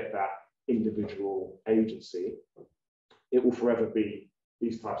until you get that individual agency, it will forever be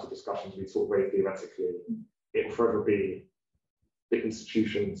these types of discussions we talk very theoretically. It will forever be the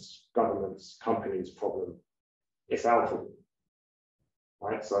institutions, governments, companies' problem. It's our problem,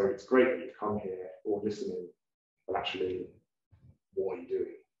 right? So it's great that you've come here or listening, but actually, what are you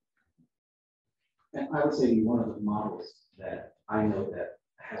doing? And I would say one of the models that I know that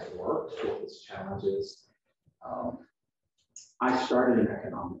has worked for its challenges. I started in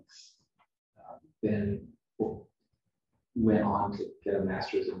economics, then went on to get a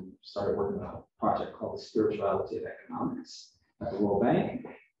master's and started working on a project called the Spirituality of Economics at the World Bank,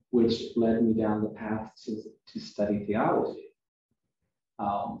 which led me down the path to study theology.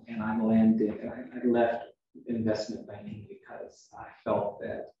 And I left investment banking because I felt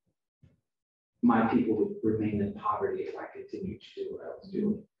that my people would remain in poverty if I continued to do what I was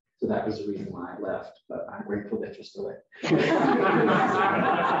doing. So that was the reason why I left, but I'm grateful that you're still there.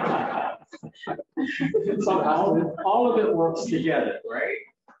 So all of it works together, right?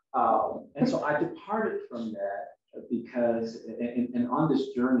 And so I departed from that because, and on this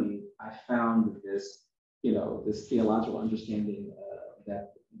journey, I found this, you know, this theological understanding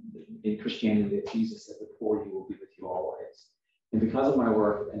that in Christianity that Jesus said, "The poor you will be with you always." And because of my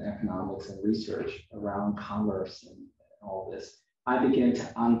work in economics and research around commerce and all this, I began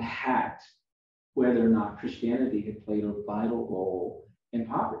to unpack whether or not Christianity had played a vital role in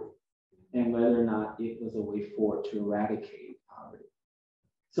poverty and whether or not it was a way forward to eradicate poverty.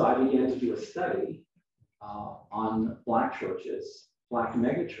 So I began to do a study on Black churches, Black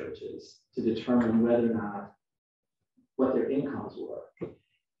mega churches, to determine whether or not what their incomes were,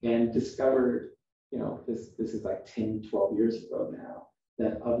 and discovered, you know, this is like 10, 12 years ago now,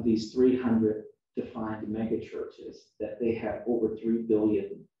 that of these 300 defined mega churches, that they have over $3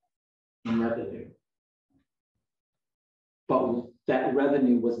 billion in revenue. But that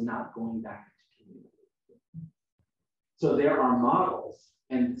revenue was not going back to community. So there are models,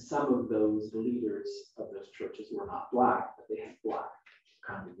 and some of those leaders of those churches were not Black, but they had Black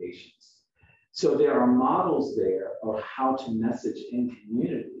congregations. So there are models there of how to message in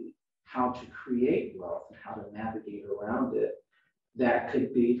community, how to create wealth, and how to navigate around it. That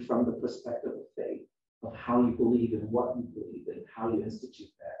could be from the perspective of faith, of how you believe in what you believe in, how you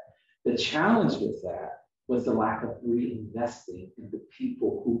institute that. The challenge with that was the lack of reinvesting in the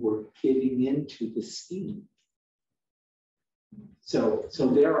people who were giving into the scheme. So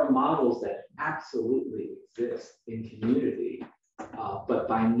there are models that absolutely exist in community but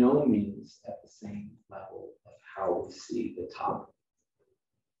by no means at the same level of how we see the top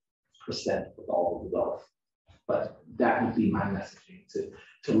percent with all of the wealth. But that would be my messaging,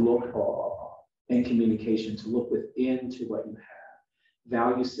 to look in communication, to look within to what you have,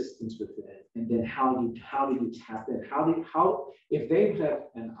 value systems within, and then how do you tap in? If they would have,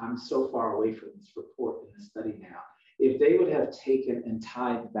 and I'm so far away from this report in the study now, if they would have taken and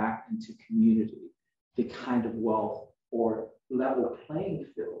tied back into community the kind of wealth or level playing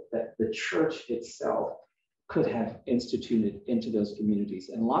field that the church itself could have instituted into those communities.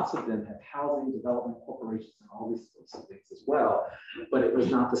 And lots of them have housing development corporations and all these sorts of things as well. But it was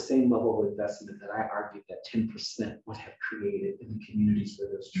not the same level of investment that I argued that 10% would have created in the communities where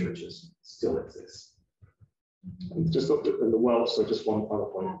those churches still exist. And just looked at the world, so just one final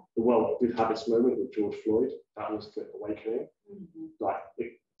point. The world did have its moment with George Floyd. That was the awakening. Like,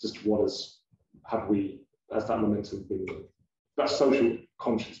 it just has that momentum been, that social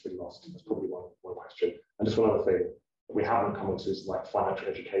conscience been lost? That's probably one question. And just one other thing that we haven't come onto is like financial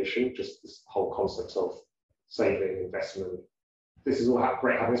education, just this whole concept of saving, investment. This is all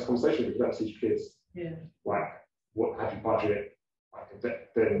great having this conversation, because you don't teach kids, like, how do you budget? Like,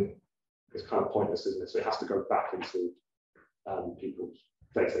 then it's kind of pointless, isn't it? So it has to go back into people's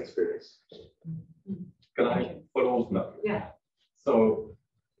day-to-day experience. Can I follow on from that? Yeah. So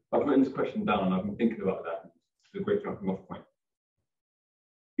I've written this question down and I've been thinking about that. It's a great jumping off point.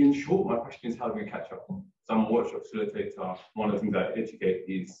 In short, my question is, how do we catch up? So I'm a workshop facilitator. One of the things I educate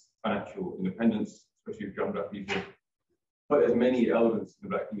is financial independence, especially with young Black people. But there's many elements in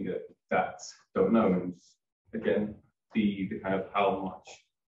the Black community that don't know. And again, the kind of how much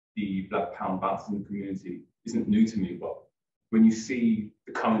the Black pound bounces in the community isn't new to me. But when you see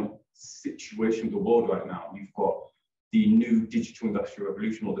the current situation of the world right now, you've got the new digital industrial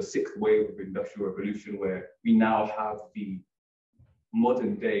revolution, or the sixth wave of industrial revolution, where we now have the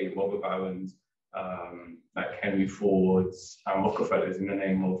modern day robber barons like Henry Ford's and Rockefellers in the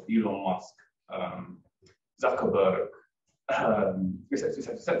name of Elon Musk, Zuckerberg,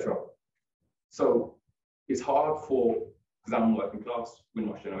 etc. So it's hard because I'm working class, we're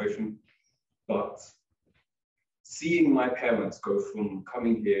not generation, but seeing my parents go from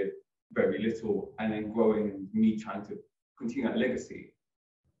coming here very little and then growing and me trying to continue that legacy,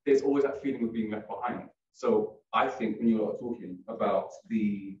 there's always that feeling of being left behind. So I think when you're talking about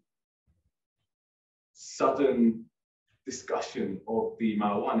the sudden discussion of the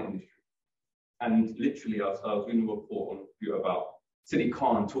marijuana industry, and literally I was reading a report on you about Sadiq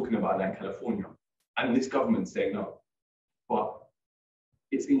Khan talking about that in California, and this government saying no. But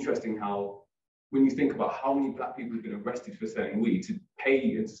it's interesting how, when you think about how many Black people have been arrested for selling weed to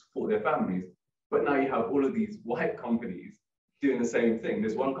pay and to support their families, but now you have all of these white companies doing the same thing.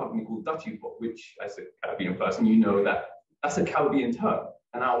 There's one company called Dutchy Pop, which, as a Caribbean person, you know that's a Caribbean term.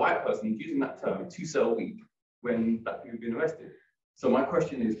 And our white person is using that term to sell weed when Black people have been arrested. So my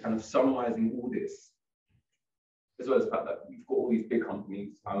question is kind of summarizing all this, as well as the fact that we've got all these big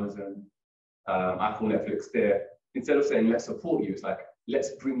companies, Amazon, Apple, Netflix, there. Instead of saying, let's support you, it's like,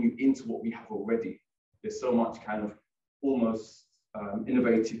 let's bring you into what we have already. There's so much kind of almost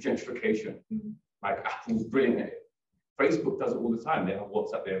innovative gentrification. Like Apple's brilliant at it. Facebook does it all the time. They have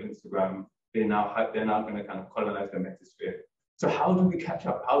WhatsApp, they have Instagram. They're now going to kind of colonize their metasphere. So how do we catch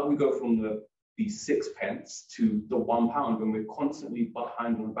up? How do we go from the 6 pence to the £1 when we're constantly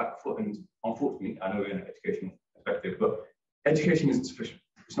behind on the back foot? And unfortunately, I know we're in an educational perspective, but education isn't sufficient.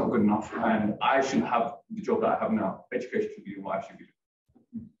 It's not good enough. And I shouldn't have the job that I have now. Education should be what I should be doing.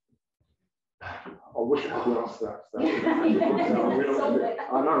 I wish I could answer that.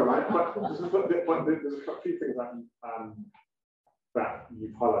 I know, right? But there's a few things that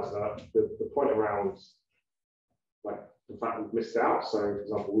you've highlighted. The point around, like, the fact we've missed out. So, for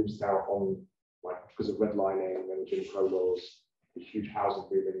example, we missed out on, like, because of redlining and Jim Crow laws, the huge housing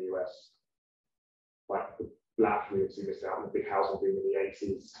boom in the US. Like, the Black community missed out on the big housing boom in the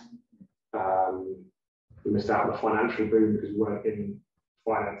 80s. We missed out on the financial boom because we weren't in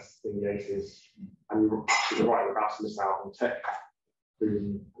finance in the 80s, and you're right, we're about to miss out on tech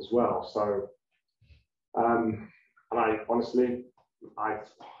boom as well. So, and I honestly,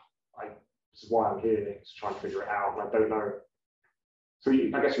 this is why I'm here, to try and figure it out. I don't know. So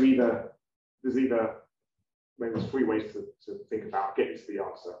I guess there's three ways to think about getting to the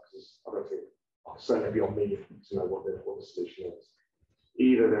answer, because I don't think, certainly beyond me, to know what the solution is.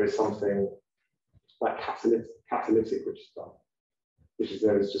 Either there is something like catalytic, which is done, which is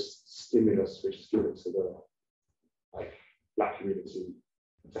there is just stimulus which is given to the Black community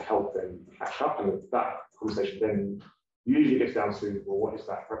to help them catch up, and that conversation then usually gets down to, well, what is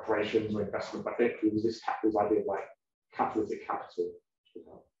that, reparations or investment? I think there was this idea of like catalytic capital.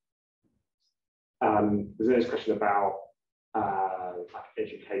 There's this question about like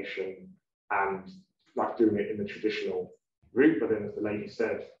education and like doing it in the traditional route, but then as the lady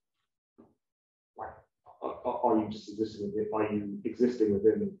said, like, are you existing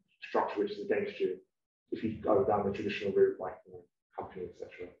within structure which is against you if you go down the traditional route, like, you know, company,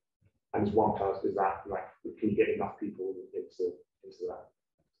 etc. And as one person, is that like, can you get enough people into that?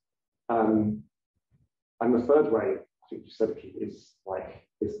 And the third way, I think you said it, Keith, is like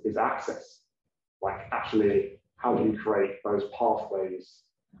is access. Like, actually, how do you create those pathways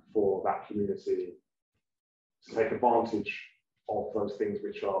for that community to take advantage of those things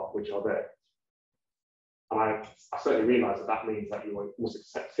which are there? And I certainly realise that means that you're also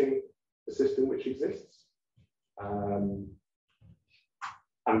accepting the system which exists. And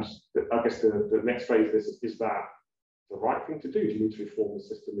I guess the next phase is that the right thing to do? Do you need to reform the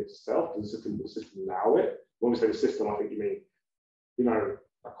system itself? Does the system allow it? When we say the system, I think you mean, you know,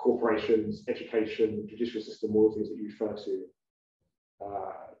 corporations, education, judicial system, all the things that you refer to.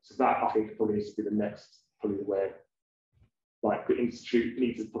 So that, I think, probably needs to be the next, probably where, like, the institute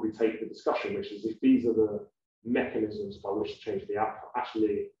needs to probably take the discussion, which is, if these are the mechanisms by which to change the outcome,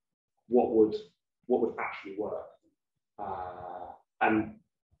 actually, what would actually work? And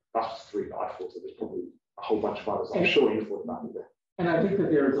that's just three that I thought of. There's probably a whole bunch of others. I'm sure you thought about it. And I think that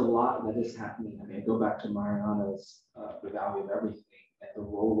there is a lot that is happening. I mean, I go back to Mariana's The Value of Everything and the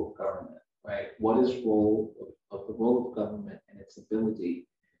role of government, right? What is the role of government and its ability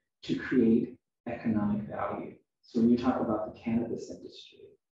to create economic value? So when you talk about the cannabis industry,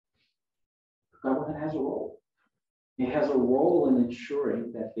 government has a role. It has a role in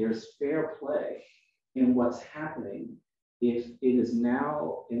ensuring that there's fair play in what's happening. If it is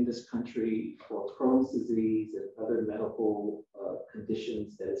now in this country for Crohn's disease and other medical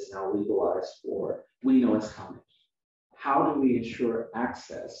conditions that is now legalized for, we know it's coming. How do we ensure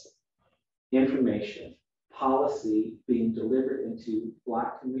access, information, policy being delivered into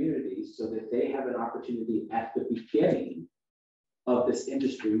Black communities so that they have an opportunity at the beginning of this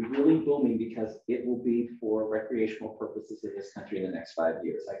industry really booming, because it will be for recreational purposes in this country in the next 5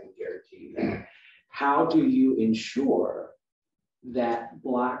 years, I can guarantee you that. How do you ensure that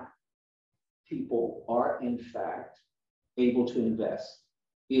Black people are in fact able to invest?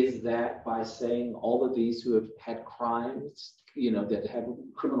 Is that by saying all of these who have had crimes, you know, that have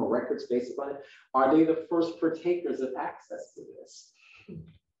criminal records based upon it, are they the first partakers of access to this?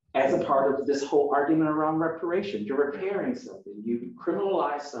 As a part of this whole argument around reparation, you're repairing something, you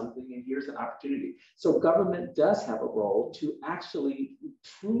criminalize something, and here's an opportunity. So government does have a role to actually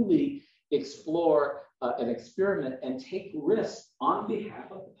truly explore an experiment and take risks on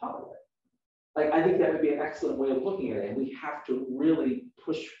behalf of the public. Like, I think that would be an excellent way of looking at it. And we have to really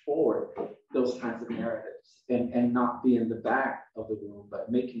push forward those kinds of narratives and not be in the back of the room, but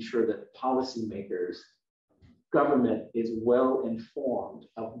making sure that policymakers, government is well informed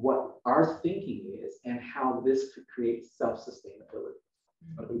of what our thinking is and how this could create self-sustainability.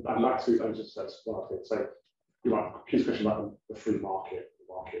 I'd like to just say one thing. So, you know, Keith's question about the free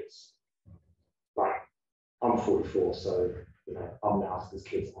markets. Like, I'm 44, so, you know, I'm now as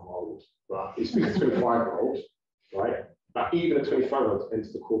kids, I'm old, but he's speaking to a 25-year-old, right? But even a 25-year-old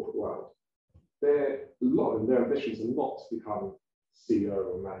enters the corporate world. A lot of their ambitions are not to become CEO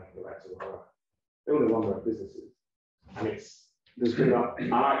or managing director or whatever. They want to run their own businesses, and there's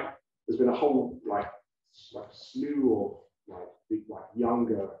been a whole like slew of like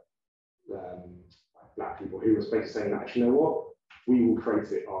younger Black people who are basically saying that, actually, you know what, we will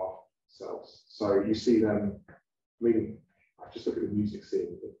create it ourselves. So you see them. I mean, just look at the music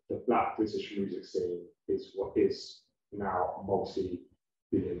scene. The Black British music scene is what is now a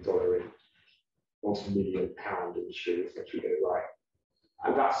multi-billion-dollar, multi-million-pound industry, if you get it right.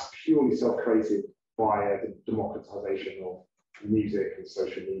 And that's purely self-created via the democratization of music and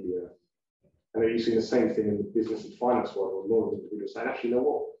social media. And then you see the same thing in the business and finance world. A lot of individuals saying, actually, you know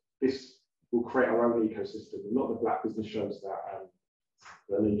what? This will create our own ecosystem. A lot of the Black business shows that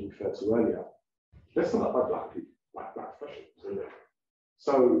the lady referred to earlier. That's not by Black people, like Black professionals, isn't it?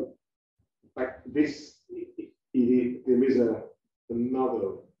 So, like this, there is another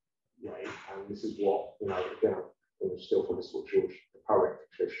way, and this is what, you know, again, still for this what George the poet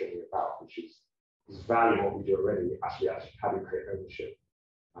cares strongly about, which is valuing what we do already, actually how do you create ownership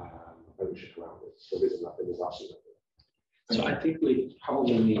around it. So there's absolutely nothing. So I think we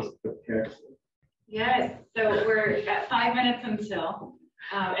probably need to prepare. Yes, so we're at 5 minutes until,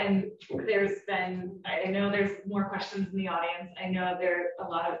 and I know there's more questions in the audience. I know there are a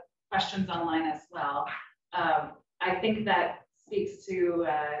lot of questions online as well. I think that speaks to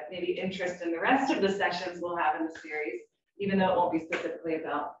maybe interest in the rest of the sessions we'll have in the series, even though it won't be specifically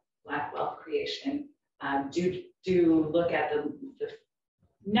about Black wealth creation. Do look at the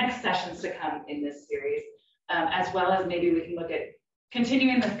next sessions to come in this series, as well as maybe we can look at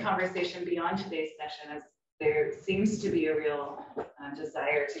continuing this conversation beyond today's session, as there seems to be a real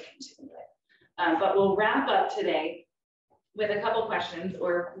desire to continue it. But we'll wrap up today with a couple questions,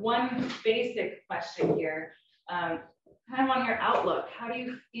 or one basic question here, kind of on your outlook. How do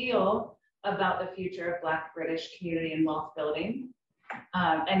you feel about the future of Black British community and wealth building?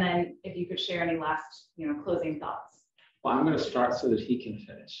 And then if you could share any last, closing thoughts. Well, I'm going to start so that he can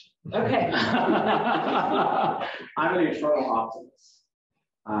finish. Okay. I'm an eternal optimist.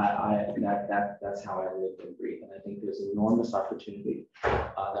 That's how I live and breathe, and I think there's enormous opportunity.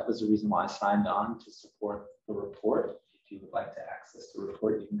 That was the reason why I signed on to support the report. If you would like to access the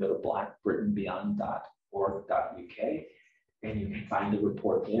report, you can go to blackbritainbeyond.org.uk, and you can find the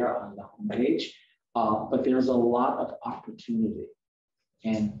report there on the homepage. But there's a lot of opportunity,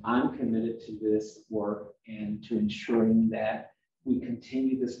 and I'm committed to this work and to ensuring that we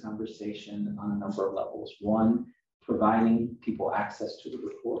continue this conversation on a number of levels. One, providing people access to the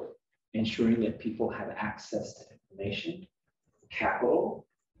report, ensuring that people have access to information, capital,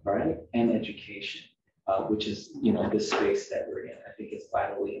 right, and education, which is, this space that we're in. I think is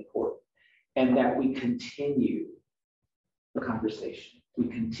vitally important, and that we continue the conversation. We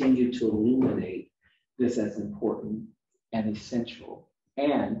continue to illuminate this as important and essential,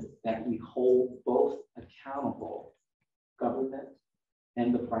 and that we hold both accountable, government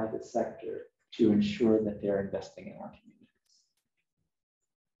and the private sector, to ensure that they're investing in our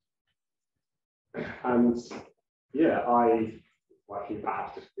communities. And yeah, I actually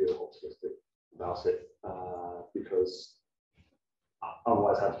have to feel optimistic about it, because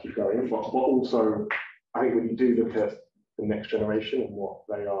otherwise I have to keep going. But also, I think when you do look at the next generation and what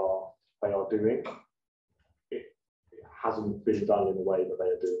they are doing, it hasn't been done in the way that they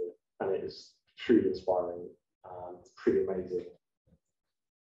are doing it, and it is truly inspiring, pretty amazing.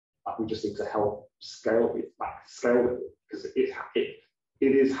 We just need to help scale it, because it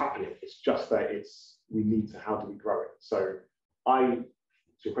is happening. It's just that we need to, how do we grow it? So to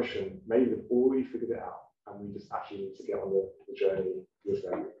your question, maybe they've already figured it out, and we just actually need to get on the journey with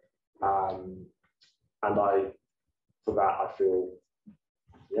them. And for that, I feel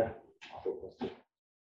positive.